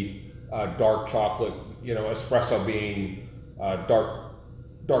be dark chocolate, espresso bean, dark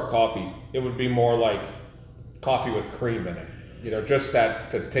coffee. It would be more like coffee with cream in it, just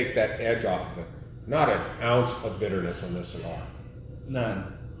that, to take that edge off of it. Not an ounce of bitterness in this cigar.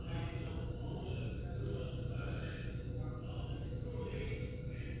 None.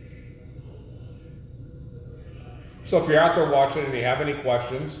 So if you're out there watching and you have any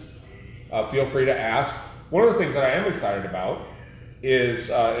questions, feel free to ask. one of the things that I am excited about is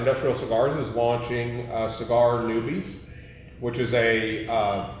Industrial Cigars is launching Cigar Newbies, which is a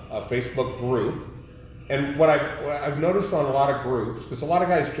Facebook group. And what I've noticed on a lot of groups, because a lot of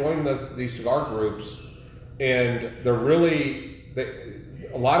guys join these cigar groups, and they're really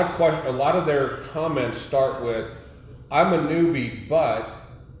a lot of their comments start with, "I'm a newbie, but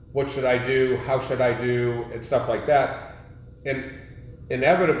what should I do? How should I do?" and stuff like that. And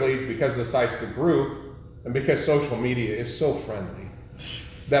inevitably, because of the size of the group and because social media is so friendly,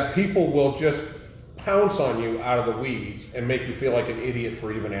 that people will just pounce on you out of the weeds and make you feel like an idiot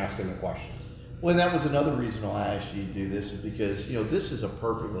for even asking the questions. Well, that was another reason why I asked you to do this, is because, you know, this is a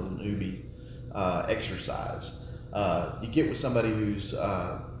perfect little newbie exercise. You get with somebody who's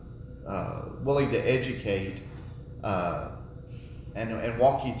willing to educate and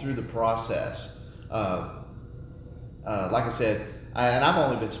walk you through the process. Like I said, and I've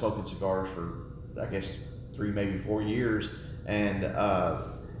only been smoking cigars for, I guess, 3, maybe 4 years, and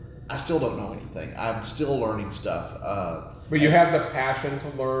I still don't know anything. I'm still learning stuff. But you have the passion to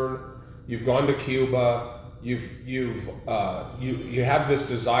learn. You've gone to Cuba. You have this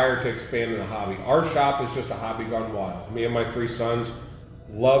desire to expand in the hobby. Our shop is just a hobby gone wild. Me and my 3 sons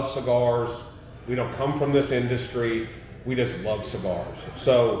love cigars. We don't come from this industry. We just love cigars.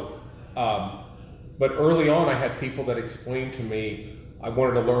 So, but early on, I had people that explained to me, I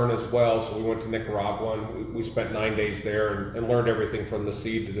wanted to learn as well. So we went to Nicaragua and we spent 9 days there and learned everything from the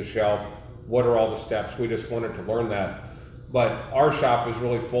seed to the shelf. What are all the steps? We just wanted to learn that. But our shop is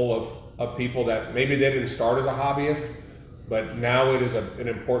really full of people that maybe they didn't start as a hobbyist, but now it is an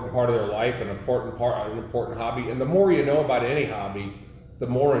important part of their life, an important hobby. And the more you know about any hobby, the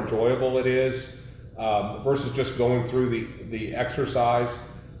more enjoyable it is, versus just going through the exercise.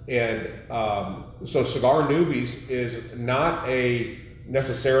 And so Cigar Newbies is not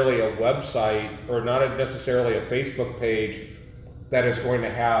necessarily a website or not necessarily a Facebook page that is going to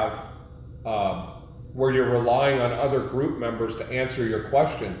have where you're relying on other group members to answer your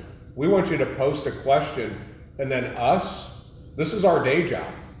question. We want you to post a question, and then this is our day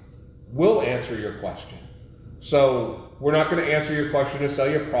job, we'll answer your question. So we're not going to answer your question to sell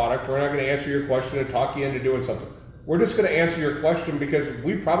you a product. We're not going to answer your question to talk you into doing something. We're just going to answer your question because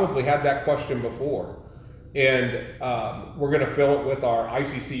we probably had that question before. And we're going to fill it with our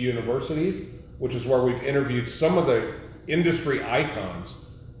ICC universities, which is where we've interviewed some of the industry icons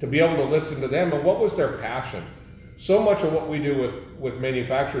to be able to listen to them and what was their passion. So much of what we do with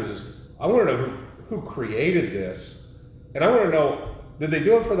manufacturers is, I want to know who created this, and I want to know, did they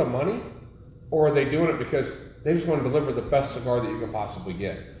do it for the money, or are they doing it because they just want to deliver the best cigar that you can possibly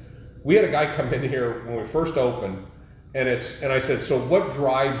get? We had a guy come in here when we first opened, and I said, so what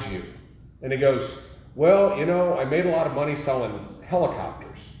drives you? And he goes, well, you know, I made a lot of money selling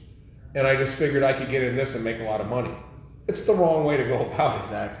helicopters, and I just figured I could get in this and make a lot of money. It's the wrong way to go about it.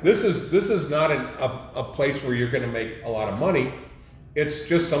 Exactly. This is not a place where you're going to make a lot of money. It's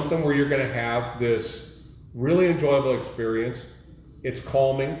just something where you're going to have this really enjoyable experience. It's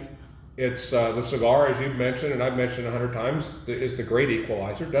calming. It's the cigar, as you've mentioned, and I've mentioned 100 times, is the great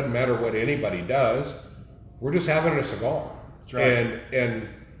equalizer. It doesn't matter what anybody does. We're just having a cigar. That's right. And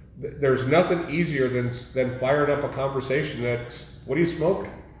there's nothing easier than firing up a conversation that's, what are you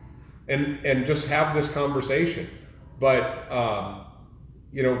smoking? And just have this conversation. But,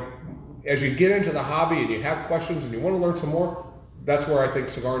 you know, as you get into the hobby and you have questions and you want to learn some more, that's where I think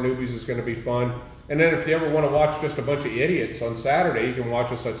Cigar Newbies is going to be fun. And then if you ever want to watch just a bunch of idiots on Saturday, you can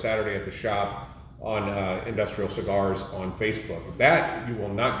watch us on Saturday at the shop on Industrial Cigars on Facebook. That, you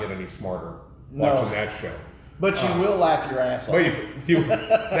will not get any smarter watching that show. But you will laugh your ass off.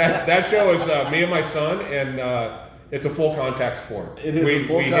 That show is me and my son, and it's a full contact sport. It is. We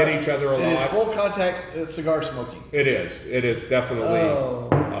hit each other a lot. It is full contact cigar smoking. It is. It is definitely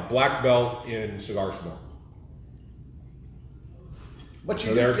a black belt in cigar smoke. But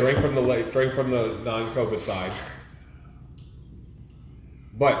so there, drink from the non-COVID side.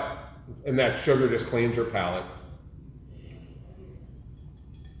 And that sugar just cleans your palate.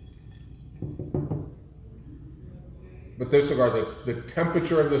 But this cigar, the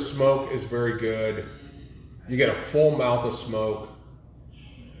temperature of the smoke is very good. You get a full mouth of smoke.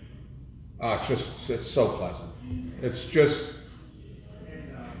 It's so pleasant. It's just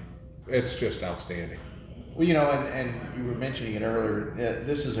outstanding. Well, you know, and you were mentioning it earlier,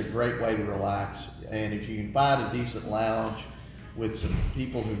 this is a great way to relax. And if you can find a decent lounge with some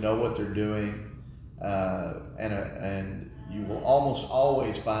people who know what they're doing, and you will almost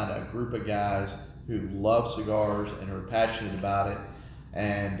always find a group of guys who love cigars and are passionate about it.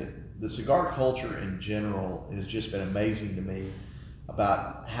 And the cigar culture in general has just been amazing to me,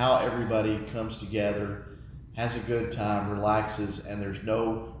 about how everybody comes together has a good time, relaxes, and there's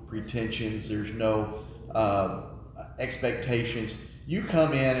no pretensions, there's no expectations. You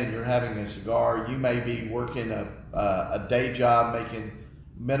come in and you're having a cigar, you may be working a day job making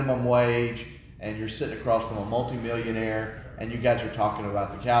minimum wage, and you're sitting across from a multimillionaire, and you guys are talking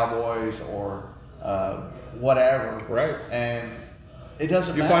about the Cowboys or whatever. Right. And it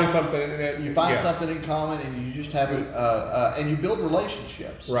doesn't you matter. Find something. You find something in common, and you just have it, and you build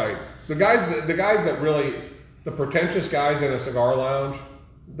relationships. Right. The guys that really, the pretentious guys in a cigar lounge,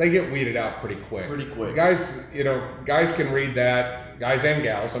 they get weeded out pretty quick. Guys, guys can read that. Guys and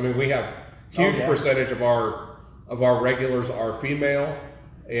gals. I mean, we have huge percentage of our regulars are female,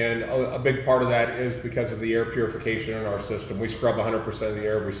 and a big part of that is because of the air purification in our system. We scrub 100% of the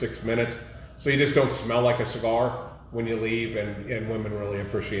air every 6 minutes, so you just don't smell like a cigar when you leave, and women really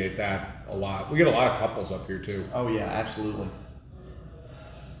appreciate that a lot. We get a lot of couples up here too. Oh yeah, absolutely.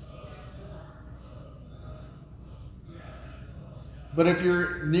 But if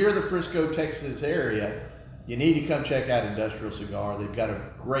you're near the Frisco, Texas area, you need to come check out Industrial Cigar. They've got a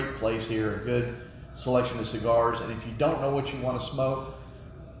great place here, a good selection of cigars. And if you don't know what you want to smoke,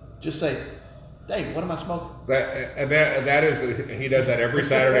 just say, Dave, what am I smoking? That is, he does that every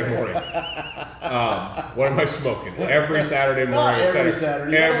Saturday morning. What am I smoking? Every Saturday morning. Not every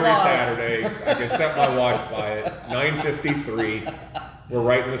Saturday. Every Saturday. I can set my watch by it. 9:53. We're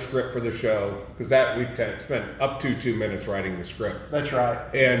writing the script for the show, because we spent up to 2 minutes writing the script. That's right.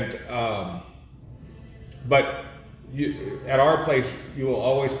 And but at our place, you will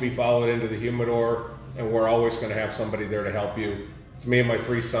always be followed into the humidor, and we're always going to have somebody there to help you. It's me and my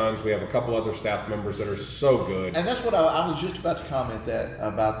 3 sons. We have a couple other staff members that are so good. And that's what I was just about to comment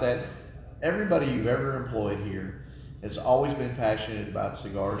about that. Everybody you've ever employed here has always been passionate about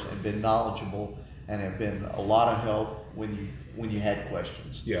cigars and been knowledgeable, and have been a lot of help when you had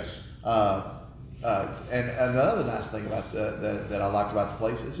questions. Yes. And another nice thing about that I liked about the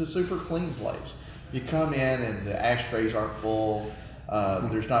place is it's a super clean place. You come in and the ashtrays aren't full.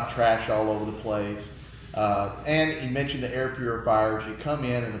 There's not trash all over the place. And you mentioned the air purifiers. You come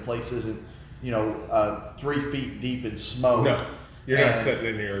in and the place isn't, 3 feet deep in smoke. No, you're not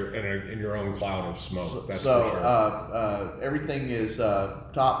sitting in your own cloud of smoke. That's for sure. Everything is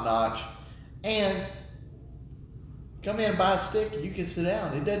top notch. And come in and buy a stick. You can sit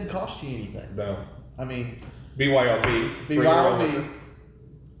down. It doesn't cost you anything. No. I mean, BYOB. BYOB.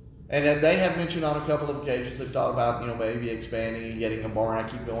 And they have mentioned on a couple of occasions they've thought about, maybe expanding and getting a bar. And I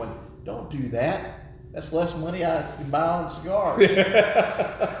keep going, don't do that. That's less money I can buy on cigars.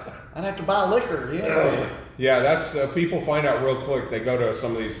 I'd have to buy liquor, Yeah, that's people find out real quick. They go to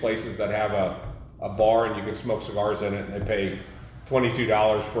some of these places that have a bar and you can smoke cigars in it, and they pay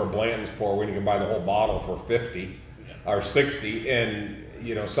 $22 for a Blanton's pour when you can buy the whole bottle for $50 or $60.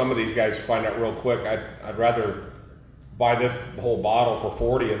 And some of these guys find out real quick, I'd rather buy this whole bottle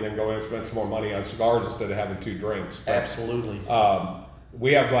for $40 and then go in and spend some more money on cigars instead of having 2 drinks. But, absolutely.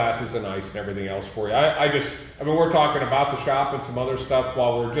 We have glasses and ice and everything else for you. I mean, we're talking about the shop and some other stuff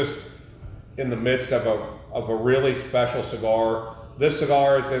while we're just in the midst of a really special cigar. This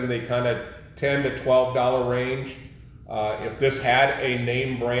cigar is in the kind of $10 to $12 range. If this had a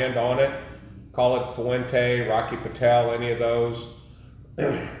name brand on it, call it Fuente, Rocky Patel, any of those.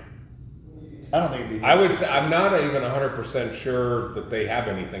 I don't think it'd be. I would say I'm not even 100% sure that they have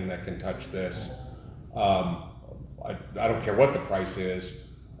anything that can touch this. I don't care what the price is.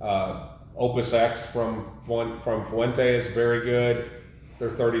 Opus X from Fuente is very good. They're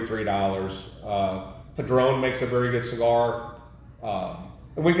 $33. Padron makes a very good cigar.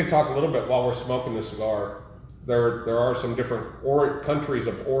 And we can talk a little bit while we're smoking the cigar. There are some different countries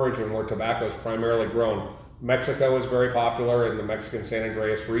of origin where tobacco is primarily grown. Mexico is very popular in the Mexican San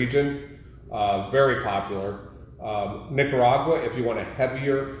Andreas region. Very popular. Nicaragua, if you want a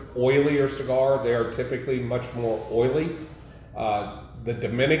heavier, oilier cigar, they are typically much more oily. The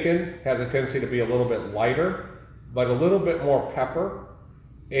Dominican has a tendency to be a little bit lighter, but a little bit more pepper.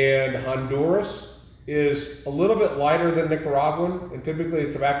 And Honduras is a little bit lighter than Nicaraguan, and typically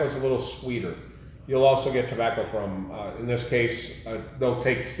the tobacco is a little sweeter. You'll also get tobacco from, in this case, they'll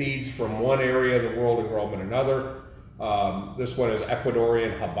take seeds from one area of the world and grow them in another. This one is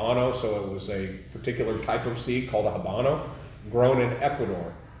Ecuadorian Habano, so it was a particular type of seed called a Habano, grown in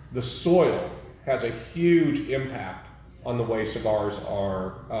Ecuador. The soil has a huge impact on the way cigars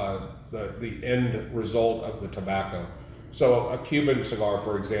are, the end result of the tobacco. So a Cuban cigar,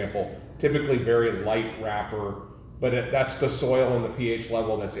 for example, typically very light wrapper, but that's the soil and the pH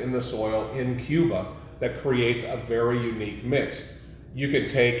level that's in the soil in Cuba that creates a very unique mix. You could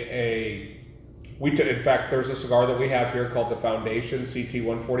take in fact, there's a cigar that we have here called the Foundation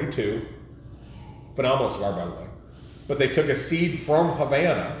CT142. phenomenal cigar, by the way. But they took a seed from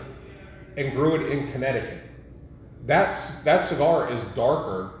Havana and grew it in Connecticut. That cigar is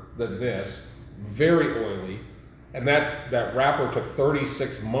darker than this, very oily, and that wrapper took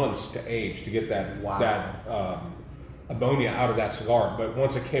 36 months to age to get that ammonia out of that cigar. But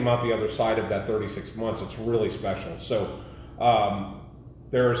once it came out the other side of that 36 months, it's really special. So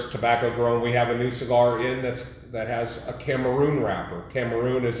there's tobacco grown. We have a new cigar in that has a Cameroon wrapper.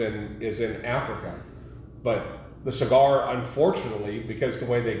 Cameroon is in Africa, but the cigar, unfortunately, because the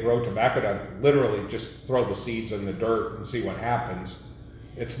way they grow tobacco down, literally just throw the seeds in the dirt and see what happens.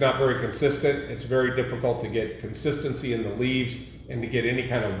 It's not very consistent. It's very difficult to get consistency in the leaves and to get any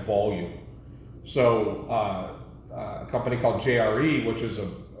kind of volume. So a company called JRE, which is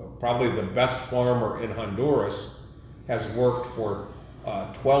probably the best farmer in Honduras, has worked for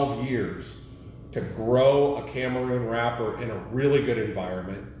 12 years to grow a Cameroon wrapper in a really good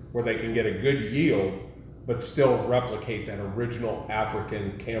environment where they can get a good yield but still replicate that original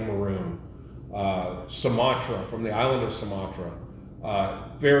African Cameroon. Sumatra, from the island of Sumatra,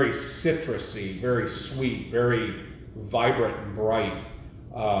 very citrusy, very sweet, very vibrant and bright.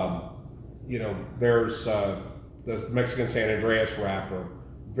 There's the Mexican San Andreas wrapper,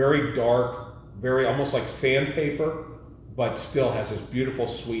 very dark, very almost like sandpaper, but still has this beautiful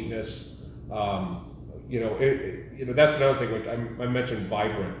sweetness. That's another thing, which I mentioned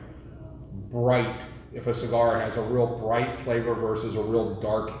vibrant, bright. If a cigar has a real bright flavor versus a real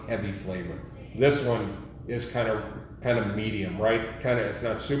dark, heavy flavor. This one is kind of medium, right? It's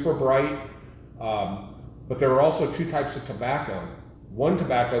not super bright, but there are also two types of tobacco. One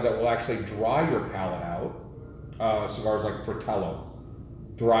tobacco that will actually dry your palate out. Cigars like Fratello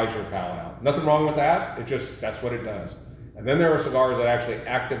dries your palate out. Nothing wrong with that. That's what it does. And then there are cigars that actually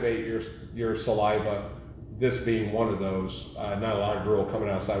activate your saliva. This being one of those. Not a lot of drool coming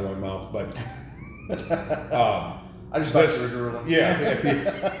outside of my mouth, but. I just like the drool.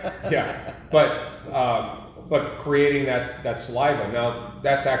 Yeah. But creating that saliva. Now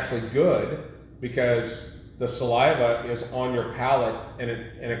that's actually good because the saliva is on your palate and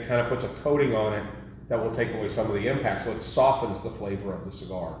it kind of puts a coating on it that will take away some of the impact. So it softens the flavor of the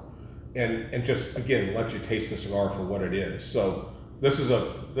cigar and just again lets you taste the cigar for what it is. So this is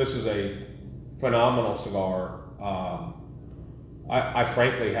a phenomenal cigar. I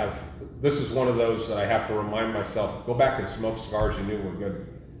frankly have. This is one of those that I have to remind myself, go back and smoke cigars you knew were good.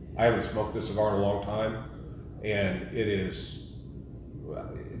 I haven't smoked this cigar in a long time, and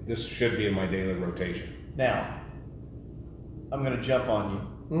this should be in my daily rotation. Now, I'm going to jump on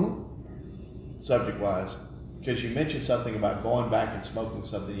you, subject-wise, because you mentioned something about going back and smoking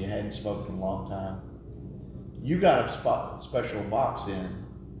something you hadn't smoked in a long time. You got a special box in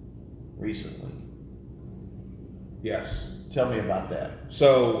recently. Yes. Tell me about that.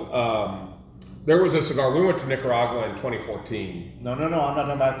 So there was a cigar. We went to Nicaragua in 2014. No, I'm not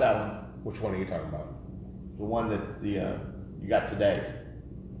talking about that one. Which one are you talking about? The one that you got today.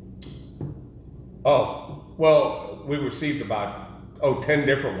 Oh, well, we received about 10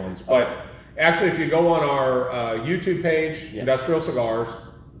 different ones. But actually, if you go on our YouTube page, yes. Industrial Cigars,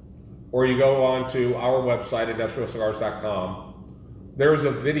 or you go on to our website, industrialcigars.com, there's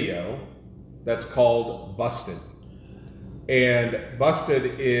a video that's called Busted. And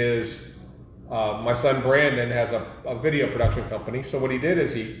Busted is, my son Brandon has a video production company. So what he did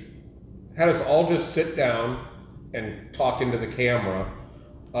is he had us all just sit down and talk into the camera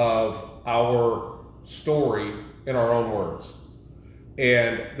of our story in our own words.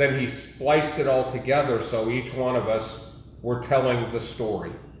 And then he spliced it all together so each one of us were telling the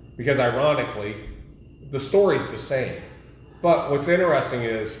story. Because ironically, the story's the same. But what's interesting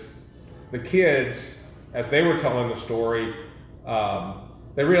is the kids, as they were telling the story,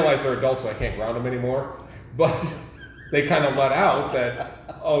 they realized they're adults, so I can't ground them anymore. But they kind of let out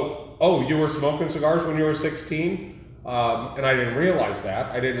that, oh, you were smoking cigars when you were 16? And I didn't realize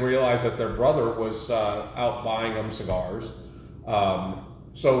that. I didn't realize that their brother was out buying them cigars. But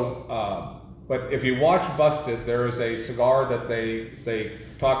if you watch Busted, there is a cigar that they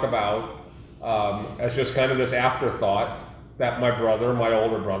talk about as just kind of this afterthought that my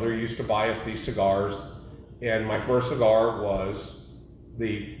older brother, used to buy us these cigars. And my first cigar was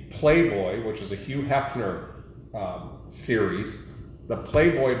the Playboy, which is a Hugh Hefner series, the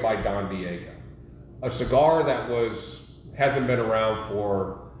Playboy by Don Diego. A cigar that hasn't been around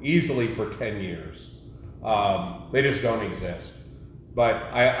easily for 10 years. They just don't exist. But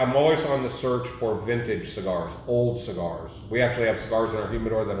I'm always on the search for vintage cigars, old cigars. We actually have cigars in our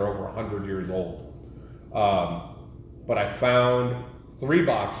humidor that are over 100 years old. But I found 3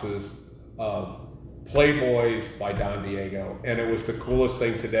 boxes of Playboys by Don Diego, and it was the coolest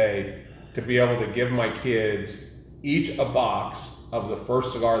thing today to be able to give my kids each a box of the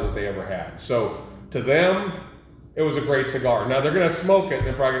first cigar that they ever had. So to them, it was a great cigar. Now they're going to smoke it and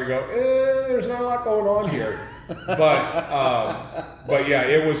they're probably going to go, there's not a lot going on here. But yeah,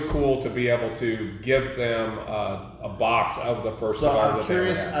 it was cool to be able to give them a box of the first cigar that they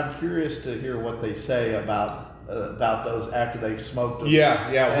ever had. I'm curious to hear what they say about those after they've smoked them.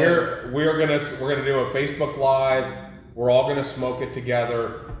 Yeah, we're gonna do a Facebook Live. We're all gonna smoke it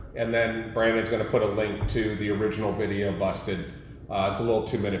together, and then Brandon's gonna put a link to the original video, Busted. It's a little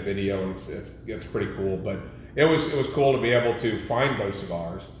 2-minute video, and it's pretty cool. But it was cool to be able to find those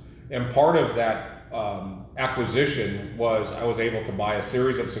cigars, and part of that acquisition was I was able to buy a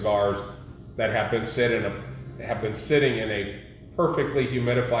series of cigars that have been sitting in a perfectly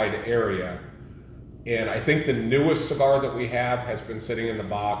humidified area. And I think the newest cigar that we have has been sitting in the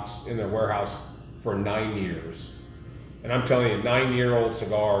box in the warehouse for 9 years. And I'm telling you, 9-year-old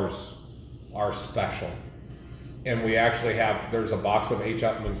cigars are special. And we actually there's a box of H.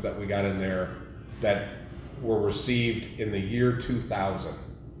 Upmans that we got in there that were received in the year 2000.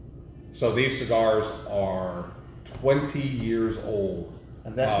 So these cigars are 20 years old.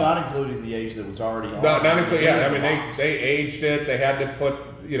 And that's not including the age that was already on. No, not including, yeah, I mean, they aged it, they had to go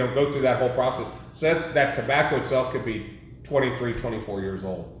through that whole process. So that tobacco itself could be 23, 24 years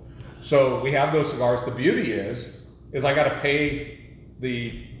old. So we have those cigars. The beauty is I got to pay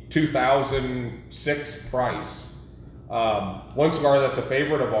the 2006 price. One cigar that's a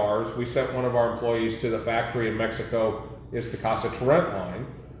favorite of ours, we sent one of our employees to the factory in Mexico, is the Casa Torrent line.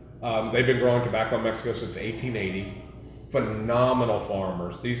 They've been growing tobacco in Mexico since 1880. Phenomenal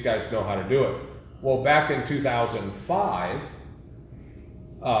farmers. These guys know how to do it. Well, back in 2005,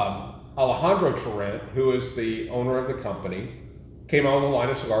 Alejandro Torrent, who is the owner of the company, came out with a line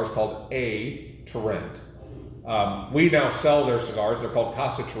of cigars called A. Torrent. We now sell their cigars. They're called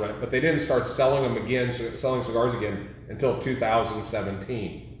Casa Torrent, but they didn't start selling cigars again until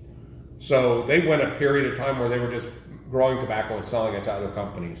 2017. So they went a period of time where they were just growing tobacco and selling it to other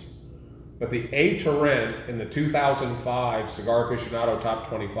companies. But the A. Torrent in the 2005 Cigar Aficionado Top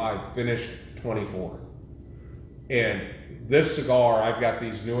 25 finished 24th. And this cigar, I've got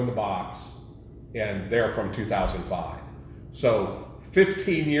these new in the box, and they're from 2005. So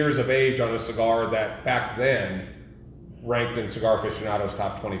 15 years of age on a cigar that back then ranked in Cigar Aficionado's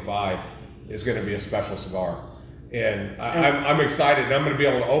Top 25 is going to be a special cigar. And I'm excited. And I'm going to be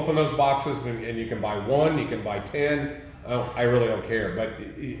able to open those boxes, and you can buy one, you can buy 10. I really don't care, but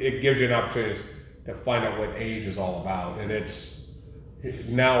it gives you an opportunity to find out what age is all about. And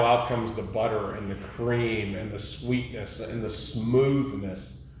now out comes the butter and the cream and the sweetness and the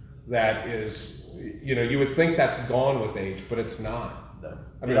smoothness that is, you would think that's gone with age, but it's not. No.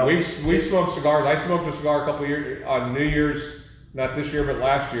 I mean, we've smoked cigars. I smoked a cigar a couple of years on New Year's, not this year, but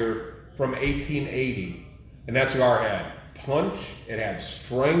last year, from 1880. And that cigar had punch, it had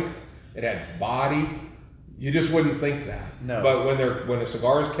strength, it had body. You just wouldn't think that. No. But when a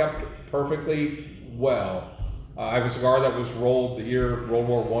cigar is kept perfectly well, I have a cigar that was rolled the year World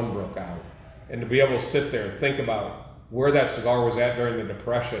War I broke out. And to be able to sit there and think about where that cigar was at during the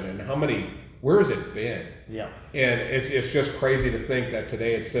Depression and where has it been? Yeah. And it's just crazy to think that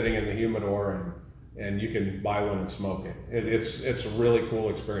today it's sitting in the humidor and you can buy one and smoke it. It's a really cool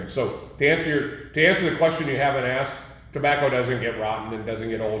experience. So to answer the question you haven't asked, tobacco doesn't get rotten and doesn't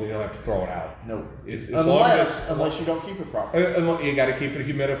get old. You don't have to throw it out. No. Unless you don't keep it properly. You got to keep it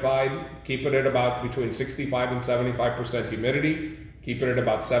humidified. Keep it at about between 65 and 75% humidity. Keep it at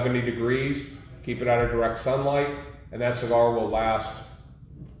about 70 degrees. Keep it out of direct sunlight, and that cigar will last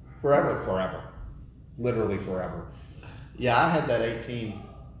forever. Forever. Literally forever. Yeah, I had that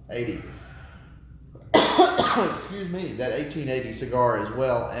 1880. Excuse me, that 1880 cigar as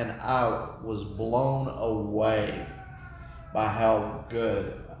well, and I was blown away by how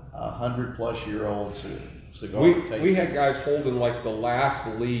good a 100-plus-year-old cigar tastes. We had guys holding like the last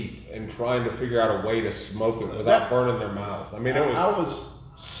leaf and trying to figure out a way to smoke it without burning their mouth. I mean, it was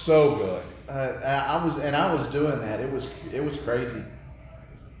so good. I was doing that. It was crazy.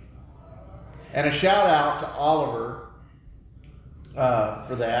 And a shout out to Oliver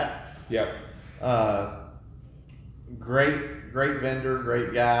for that. Yep. Great vendor,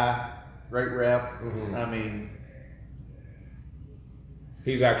 great guy, great rep. Mm-hmm. I mean,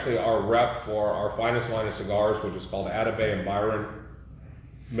 he's actually our rep for our finest line of cigars, which is called Atabey and Byron.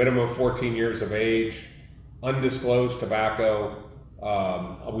 Minimum 14 years of age, undisclosed tobacco.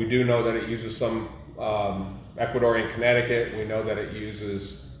 We do know that it uses some Ecuadorian Connecticut. We know that it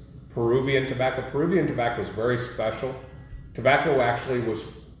uses Peruvian tobacco. Peruvian tobacco is very special. Tobacco actually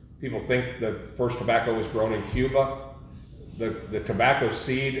people think the first tobacco was grown in Cuba. the tobacco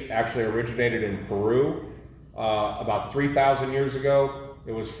seed actually originated in Peru about 3,000 years ago.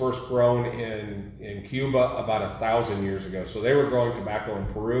 It was first grown in Cuba about 1,000 years ago. So they were growing tobacco in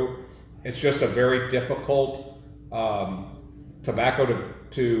Peru. It's just a very difficult tobacco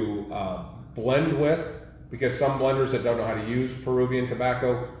to blend with, because some blenders that don't know how to use Peruvian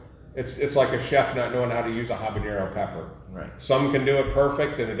tobacco, it's like a chef not knowing how to use a habanero pepper. Right. Some can do it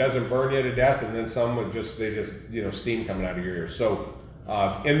perfect and it doesn't burn you to death, and then some would just steam coming out of your ears. So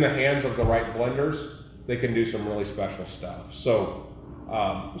in the hands of the right blenders, they can do some really special stuff. So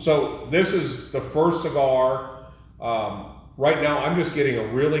so this is the first cigar. Right now I'm just getting a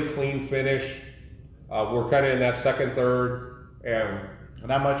really clean finish. We're kind of in that second, third, and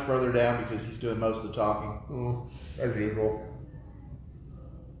not much further down because he's doing most of the talking. As usual.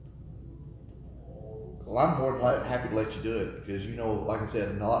 Well, I'm more than happy to let you do it because you know, like I said,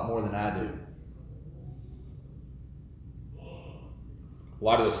 a lot more than I do. A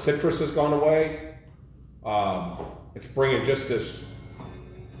lot of the citrus has gone away. It's bringing just this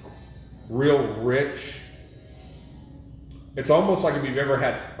real rich. It's almost like if you've ever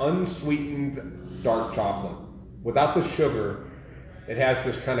had unsweetened dark chocolate. Without the sugar, it has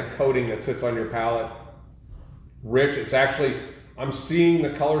this kind of coating that sits on your palate. Rich. It's actually, I'm seeing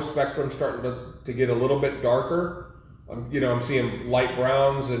the color spectrum starting to get a little bit darker. I'm seeing light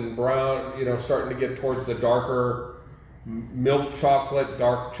browns and brown, starting to get towards the darker milk chocolate,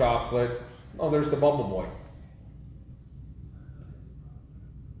 dark chocolate. Oh, there's the Bubble Boy.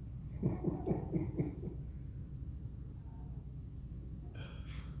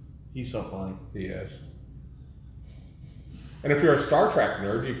 He's so funny. He is. And if you're a Star Trek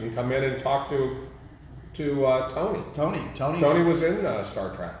nerd, you can come in and talk to Tony. Tony was in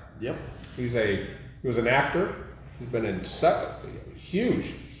Star Trek. Yep. He was an actor. He's been in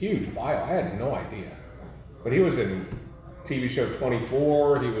huge bio. I had no idea. But he was in TV show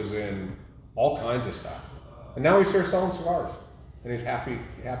 24. He was in all kinds of stuff. And now he's here selling cigars. And he's happy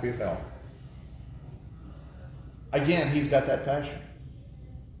as hell. Again, he's got that passion.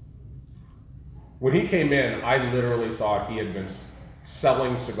 When he came in, I literally thought he had been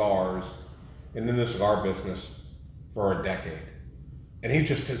selling cigars and in the cigar business for a decade. And he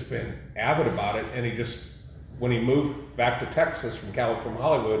just has been avid about it. And when he moved back to Texas from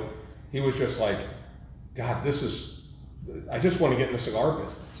Hollywood, he was just like, God, I just want to get in the cigar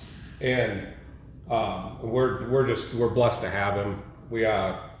business. And we're blessed to have him.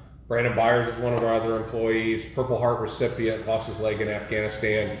 Brandon Byers is one of our other employees, Purple Heart recipient, lost his leg in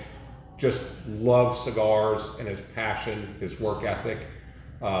Afghanistan. Just loves cigars and his passion, his work ethic.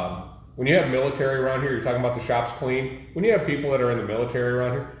 When you have military around here, you're talking about the shop's clean. When you have people that are in the military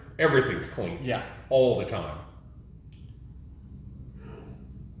around here, everything's clean. Yeah. All the time.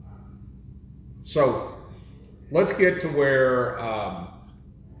 So let's get to where,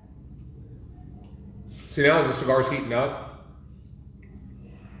 see now as the cigar's heating up,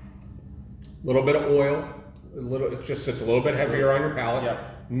 a little bit of oil, it just sits a little bit heavier on your palate. Yep.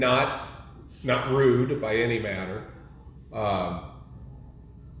 Not rude by any manner.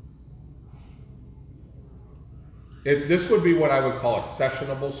 This would be what I would call a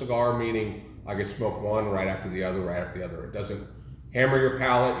sessionable cigar, meaning I could smoke one right after the other, right after the other. It doesn't hammer your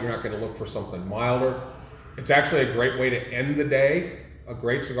palate. You're not going to look for something milder. It's actually a great way to end the day, a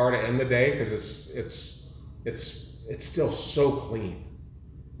great cigar to end the day, because it's still so clean.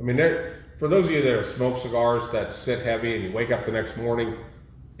 I mean, for those of you that have smoked cigars that sit heavy and you wake up the next morning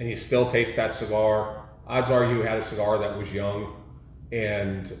and you still taste that cigar, odds are you had a cigar that was young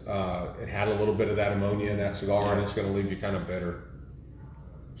and it had a little bit of that ammonia in that cigar, and it's going to leave you kind of bitter.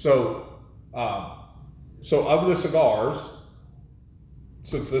 So of the cigars,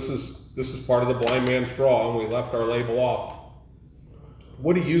 since this is part of the blind man's draw and we left our label off,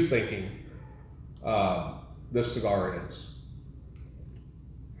 what are you thinking this cigar is?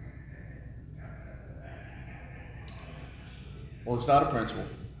 Well, it's not a principal.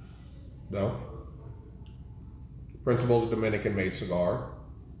 No. Principal's a Dominican-made cigar.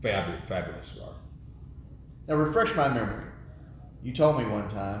 Fabulous cigar. Now, refresh my memory. You told me one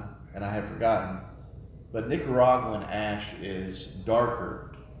time, and I had forgotten, but Nicaraguan ash is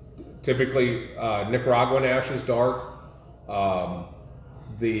darker. Typically, Nicaraguan ash is dark.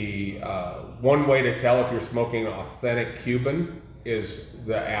 The one way to tell if you're smoking an authentic Cuban is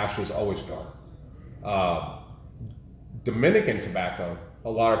the ash is always dark. Dominican tobacco, a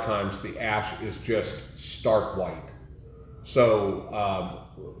lot of times the ash is just stark white. So,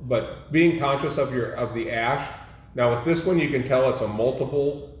 but being conscious of the ash. Now with this one, you can tell it's a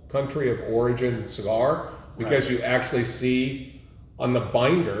multiple country of origin cigar because you actually see on the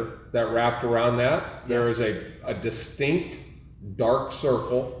binder that wrapped around that, there is a distinct dark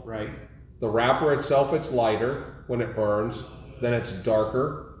circle. Right. The wrapper itself, it's lighter when it burns, then it's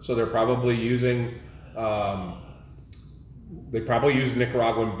darker. So they're probably using, they probably use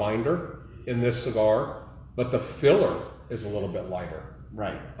Nicaraguan binder in this cigar, but the filler is a little bit lighter.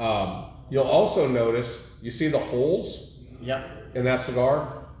 Right. You'll also notice, you see the holes Yep. in that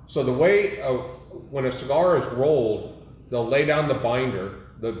cigar? So the way, when a cigar is rolled, they'll lay down the binder,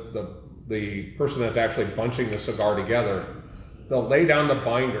 the person that's actually bunching the cigar together, they'll lay down the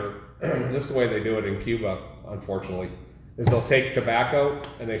binder. This is the way they do it in Cuba, unfortunately, is they'll take tobacco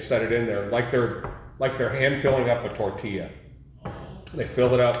and they set it in there like they're hand filling up a tortilla. They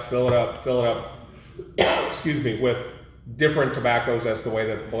fill it up, excuse me, with different tobaccos as the way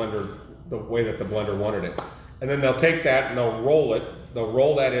that the blender wanted it. And then they'll take that and they'll roll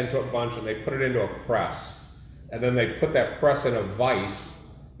that into a bunch and they put it into a press. And then they put that press in a vise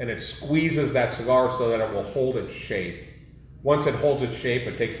and it squeezes that cigar so that it will hold its shape. Once it holds its shape,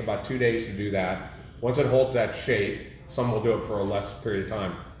 it takes about 2 days to do that. Once it holds that shape, some will do it for a less period of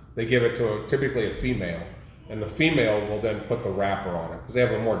time. They give it to typically a female, and the female will then put the wrapper on it because they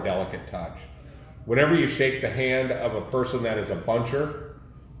have a more delicate touch. Whenever you shake the hand of a person that is a buncher,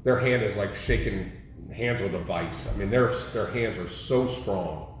 their hand is like shaking hands with a vice. I mean, their hands are so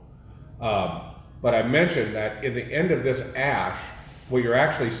strong. But I mentioned that in the end of this ash, what you're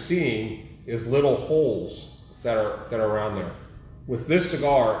actually seeing is little holes that are around there. With this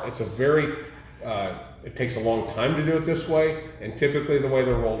cigar, it's a very, it takes a long time to do it this way, and typically the way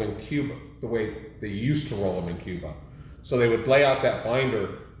they're rolled in Cuba, the way they used to roll them in Cuba. So they would lay out that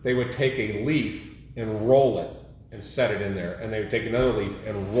binder, they would take a leaf and roll it and set it in there, and they would take another leaf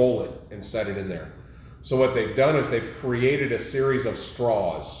and roll it and set it in there. So what they've done is they've created a series of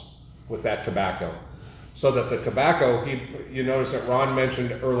straws with that tobacco, so that the tobacco, you notice that Ron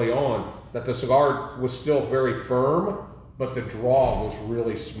mentioned early on that the cigar was still very firm, but the draw was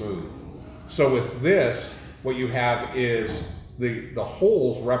really smooth. So with this, what you have is the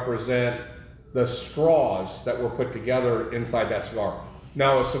holes represent the straws that were put together inside that cigar.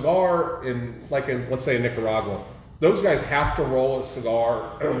 Now a cigar let's say in Nicaragua, those guys have to roll a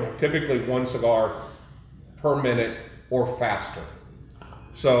cigar, typically one cigar per minute or faster.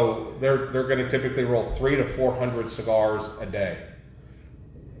 So they're going to typically roll 300 to 400 cigars a day.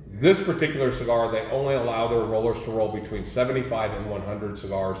 This particular cigar, they only allow their rollers to roll between 75 and 100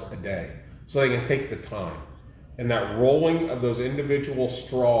 cigars a day. So they can take the time. And that rolling of those individual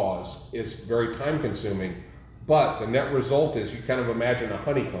straws is very time consuming, but the net result is you kind of imagine a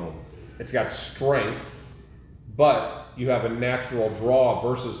honeycomb. It's got strength, but you have a natural draw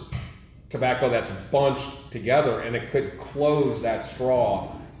versus tobacco that's bunched together, and it could close that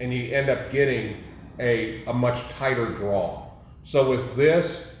straw and you end up getting a much tighter draw. So with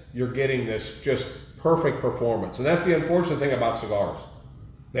this, you're getting this just perfect performance. And that's the unfortunate thing about cigars.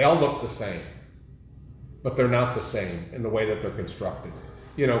 They all look the same, but they're not the same in the way that they're constructed.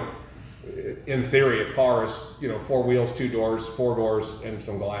 You know, in theory, a car is, 4 wheels, 2 doors, 4 doors, and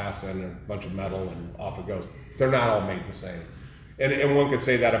some glass and a bunch of metal, and off it goes. They're not all made the same. And one could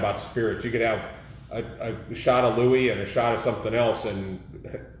say that about spirits. You could have a shot of Louis and a shot of something else, and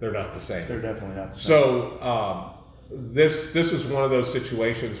they're not the same. They're definitely not the same. So this is one of those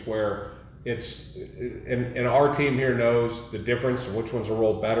situations where it's, and our team here knows the difference and which ones are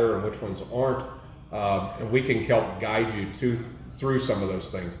rolled better and which ones aren't, and we can help guide you through some of those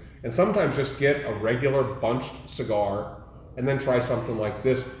things. And sometimes just get a regular bunched cigar and then try something like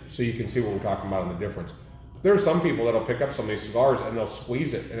this so you can see what we're talking about in the difference. There are some people that'll pick up some of these cigars and they'll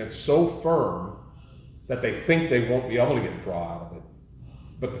squeeze it, and it's so firm that they think they won't be able to get a draw out of it.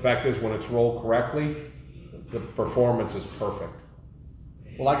 But the fact is, when it's rolled correctly, the performance is perfect.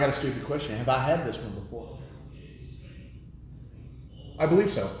 Well, I got a stupid question. Have I had this one before? I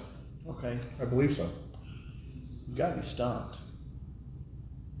believe so. Okay. I believe so. You got me stumped.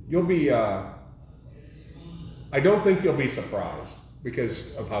 You'll be, I don't think you'll be surprised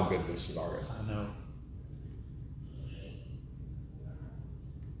because of how good this cigar is. I know.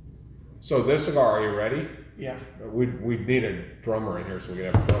 So this cigar, are you ready? Yeah. We need a drummer in here so we can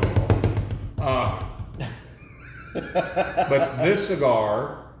have a drum roll. But this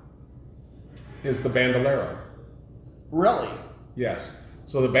cigar is the Bandolero. Really? Yes.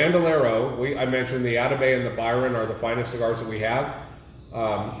 So the Bandolero, I mentioned the Atabey and the Byron are the finest cigars that we have.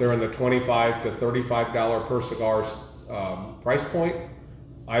 They're in the $25 to $35 per cigar price point.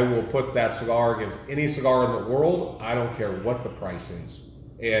 I will put that cigar against any cigar in the world. I don't care what the price is.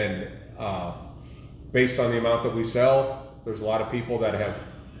 And based on the amount that we sell, there's a lot of people that have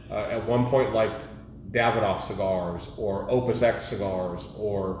at one point liked Davidoff cigars or Opus X cigars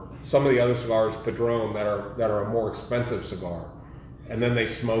or some of the other cigars, Padron, that are a more expensive cigar, and then they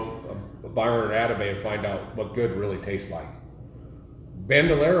smoke a Byron or Atabey and find out what good really tastes like.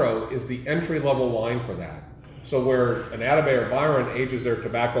 Bandolero is the entry-level line for that. So where an Atabey or Byron ages their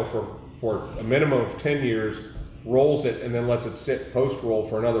tobacco for a minimum of 10 years, rolls it, and then lets it sit post-roll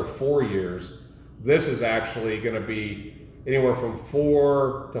for another 4 years, this is actually going to be anywhere from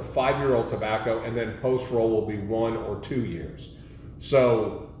 4 to 5-year-old tobacco, and then post-roll will be 1 or 2 years.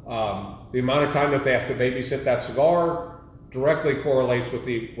 So the amount of time that they have to babysit that cigar directly correlates with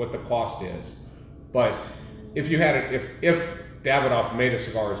what the cost is. But if you had it, if Davidoff made a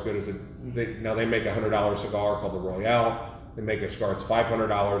cigar as good as now they make a $100 cigar called the Royale. They make a cigar that's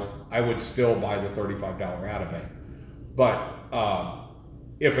 $500. I would still buy the $35 Atabey. But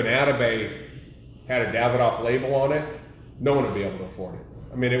if an Atabey had a Davidoff label on it, no one would be able to afford it.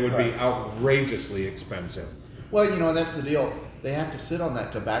 I mean, it would be outrageously expensive. Well, you know, and that's the deal. They have to sit on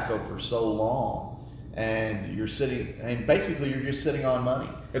that tobacco for so long, and you're sitting, and basically you're just sitting on money.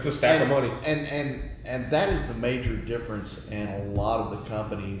 It's a stack of money. And that is the major difference in a lot of the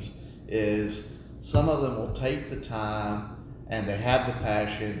companies. Is some of them will take the time and they have the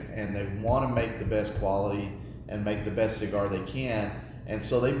passion and they want to make the best quality and make the best cigar they can, and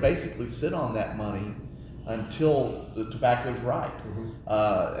so they basically sit on that money until the tobacco is right,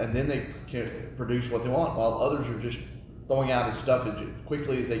 and then they can produce what they want, while others are just throwing out the stuff as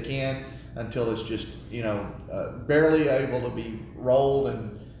quickly as they can until it's just, you know, barely able to be rolled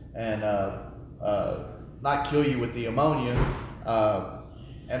and not kill you with the ammonia,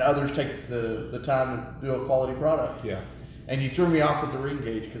 and others take the time to do a quality product. Yeah. And you threw me off with the ring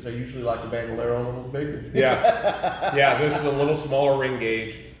gauge because I usually like the Bandolero a little bigger. Yeah. Yeah, this is a little smaller ring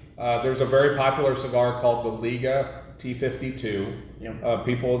gauge. There's a very popular cigar called the Liga T52. Yep.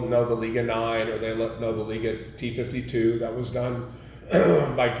 People know the Liga 9 or they know the Liga T52. That was done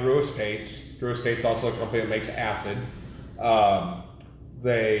by Drew Estates. Drew Estates also a company that makes acid.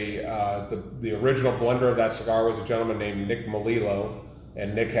 The original blender of that cigar was a gentleman named Nick Melillo,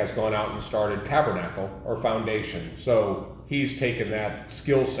 and Nick has gone out and started Tabernacle or Foundation. So he's taken that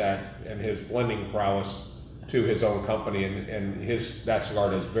skill set and his blending prowess to his own company, and that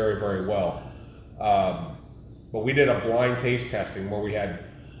cigar does very, very well. But we did a blind taste testing where we had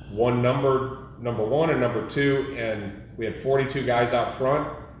number one and number 2, and we had 42 guys out front,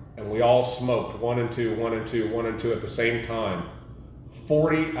 and we all smoked 1 and 2, 1 and 2, 1 and 2 at the same time.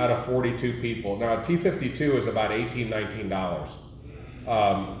 40 out of 42 people. Now, a T52 is about $18,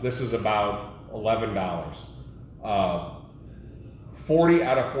 $19. This is about $11. 40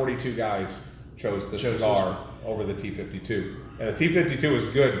 out of 42 guys chose the cigar over the T52. And the T52 was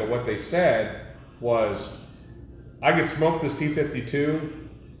good, but what they said was, I could smoke this T52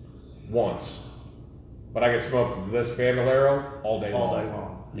 once, but I could smoke this Bandolero all day long. All day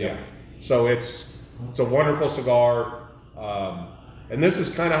long. Yeah. So it's a wonderful cigar. And this is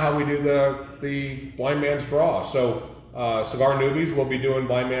kind of how we do the blind man's draw. So Cigar Newbies will be doing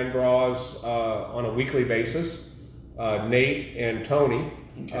blind man draws on a weekly basis. Nate and Tony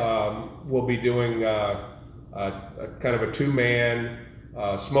will be doing kind of a 2-man,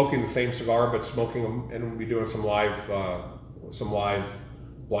 smoking the same cigar, but smoking them, and we'll be doing some live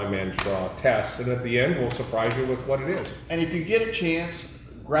blind man's draw tests. And at the end, we'll surprise you with what it is. And if you get a chance,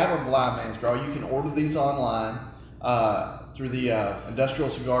 grab a blind man's draw. You can order these online through the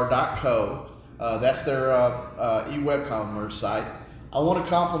industrialcigar.co. That's their e-web commerce site. I want to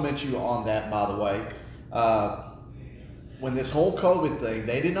compliment you on that, by the way. When this whole COVID thing,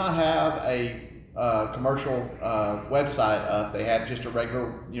 they did not have a commercial website up. They had just a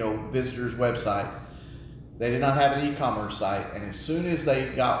regular, visitor's website. They did not have an e-commerce site. And as soon as they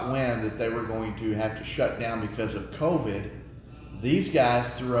got wind that they were going to have to shut down because of COVID, these guys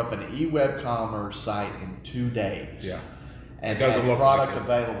threw up an e-web commerce site in 2 days. Yeah. And had product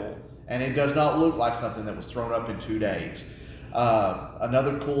available. And it does not look like something that was thrown up in 2 days.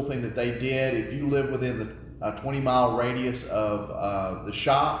 Another cool thing that they did, if you live within the 20-mile radius of the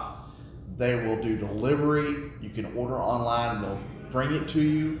shop, they will do delivery. You can order online and they'll bring it to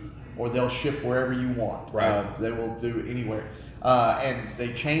you, or they'll ship wherever you want. Right. They will do anywhere. And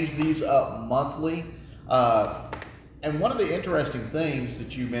they change these up monthly. And one of the interesting things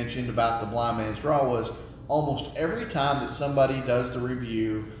that you mentioned about the blind man's draw was almost every time that somebody does the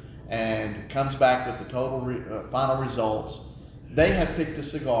review and comes back with the total final results, they have picked a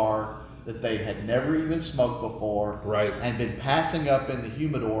cigar that they had never even smoked before, right, and been passing up in the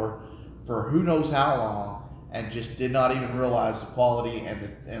humidor for who knows how long, and just did not even realize the quality and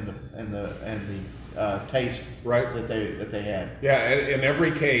the taste, right, that they had. Yeah, in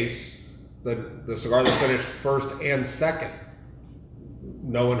every case, the cigar that finished first and second,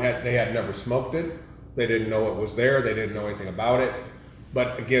 they had never smoked it. They didn't know it was there. They didn't know anything about it.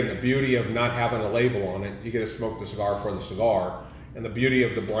 But again, the beauty of not having a label on it, you get to smoke the cigar for the cigar. And the beauty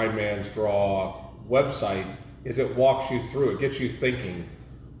of the Blind Man's Draw website is it walks you through. It gets you thinking,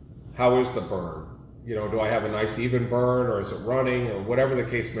 how is the burn? You know, do I have a nice even burn, or is it running, or whatever the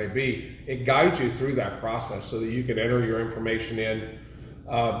case may be? It guides you through that process so that you can enter your information in.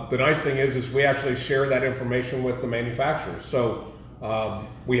 The nice thing is we actually share that information with the manufacturers. So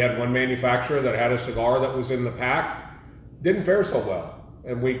we had one manufacturer that had a cigar that was in the pack, didn't fare so well.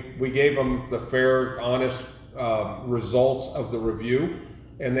 And we gave them the fair, honest results of the review,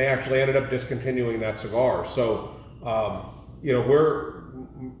 and they actually ended up discontinuing that cigar. So, you know, we're,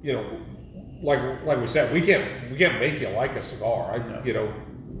 you know, like we said, we can't make you like a cigar. You know,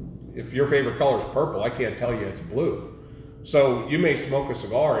 if your favorite color is purple, I can't tell you it's blue. So you may smoke a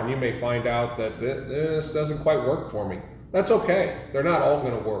cigar and you may find out that this doesn't quite work for me. That's okay. They're not all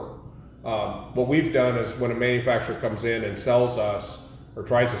going to work. What we've done is when a manufacturer comes in and sells us or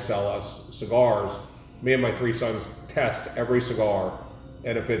tries to sell us cigars, me and my 3 sons test every cigar,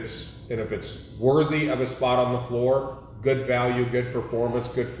 and if it's worthy of a spot on the floor, good value, good performance,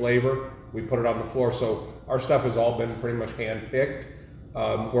 good flavor, we put it on the floor. So our stuff has all been pretty much hand-picked,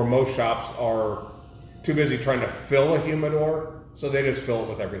 where most shops are too busy trying to fill a humidor, so they just fill it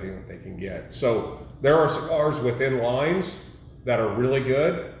with everything that they can get. So there are cigars within lines that are really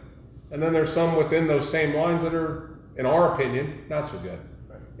good, and then there's some within those same lines that are, in our opinion, not so good.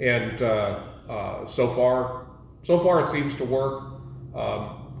 And so far it seems to work,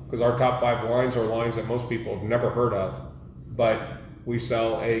 because our top 5 lines are lines that most people have never heard of, but we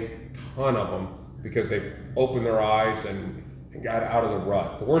sell a ton of them because they've opened their eyes and got out of the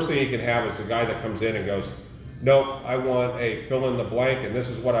rut. The worst thing you can have is a guy that comes in and goes, nope, I want a fill in the blank, and this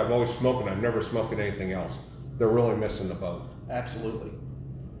is what I've always smoked, and I've never smoked anything else. They're really missing the boat. Absolutely.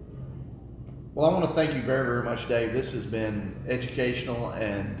 Well, I want to thank you very, very much, Dave. This has been educational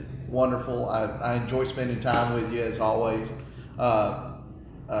and wonderful. I enjoy spending time with you as always.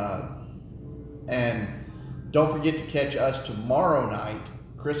 And don't forget to catch us tomorrow night.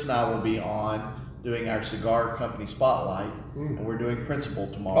 Chris and I will be on doing our cigar company spotlight, and we're doing Principal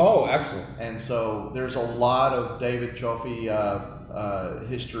tomorrow. Oh, excellent. And so there's a lot of David Chaffee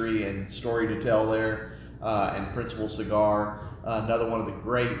history and story to tell there, and Principal Cigar, another one of the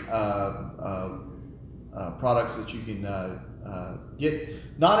great products that you can get,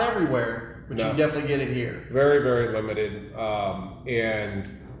 not everywhere, but you can definitely get it here. Very, very limited.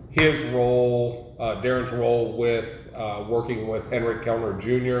 And his role, Darren's role with working with Henry Kellner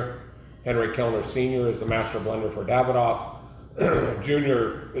Jr., Henry Kellner Sr. is the master blender for Davidoff.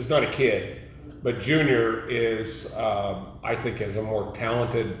 Jr. is not a kid, but Jr. is, I think, is a more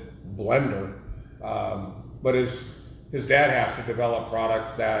talented blender. But his dad has to develop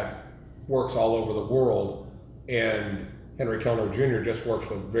product that works all over the world, and Henry Kellner Jr. just works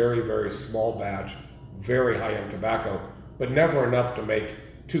with very, very small batch, very high-end tobacco, but never enough to make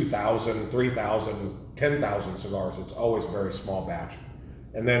 2,000, 3,000, 10,000 cigars. It's always a very small batch.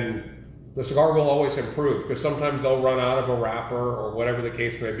 And then the cigar will always improve, because sometimes they'll run out of a wrapper or whatever the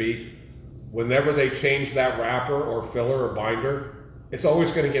case may be. Whenever they change that wrapper or filler or binder, it's always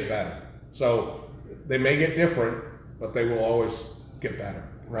going to get better. So they may get different, but they will always get better.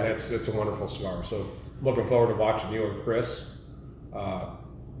 Right. And it's a wonderful cigar. So I'm looking forward to watching you and Chris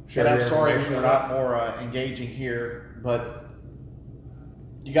share And I'm your sorry information we're on not that. more engaging here, but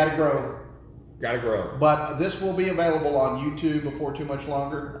you got to grow. Gotta grow. But this will be available on YouTube before too much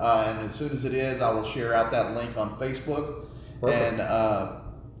longer, and as soon as it is, I will share out that link on Facebook. Perfect. And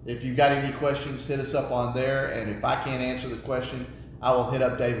if you've got any questions, hit us up on there, and if I can't answer the question, I will hit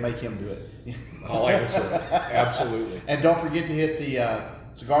up Dave and make him do it. I'll answer it. Absolutely. And don't forget to hit the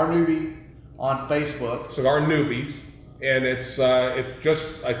Cigar Newbie on Facebook. Cigar Newbies, and it just,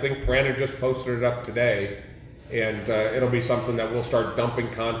 I think Brandon just posted it up today, and it'll be something that we'll start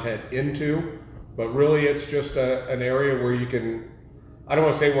dumping content into. But really, it's just an area where you can, I don't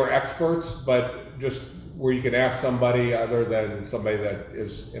want to say we're experts, but just where you can ask somebody other than somebody that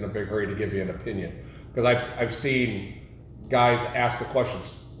is in a big hurry to give you an opinion. Because I've seen guys ask the questions.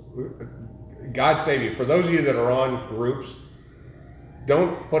 God save you. For those of you that are on groups,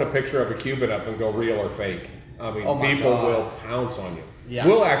 don't put a picture of a Cuban up and go real or fake. I mean, people will pounce on you. Yeah.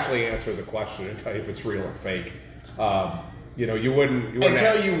 We'll actually answer the question and tell you if it's real or fake. You know, you wouldn't And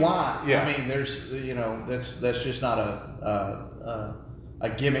tell you why. Yeah. I mean, there's, you know, that's just not a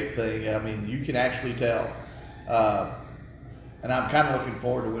gimmick thing. I mean, you can actually tell. And I'm kind of looking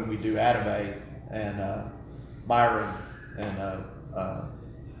forward to when we do Adame and Byron and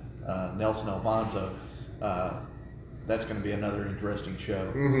Nelson Alfonso. that's going to be another interesting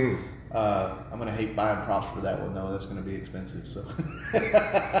show. I'm going to hate buying props for that one though. That's going to be expensive. So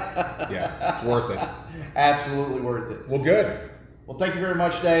yeah, it's worth it. Absolutely worth it. Well, good. Well, thank you very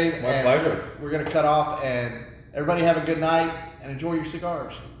much, Dave. My pleasure. We're going to cut off, and everybody have a good night and enjoy your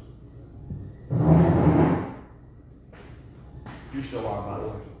cigars. You're still on, by the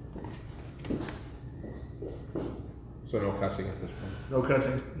way. So no cussing at this point? No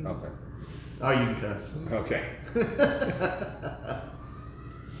cussing? Okay. Oh, you can cuss. Okay.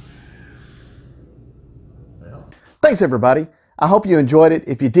 Well. Thanks, everybody. I hope you enjoyed it.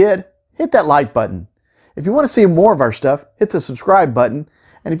 If you did, hit that like button. If you want to see more of our stuff, hit the subscribe button.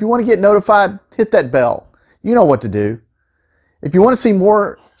 And if you want to get notified, hit that bell. You know what to do. If you want to see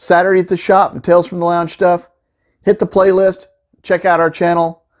more Saturday at the Shop and Tales from the Lounge stuff, hit the playlist, check out our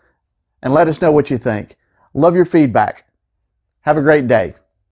channel, and let us know what you think. Love your feedback. Have a great day.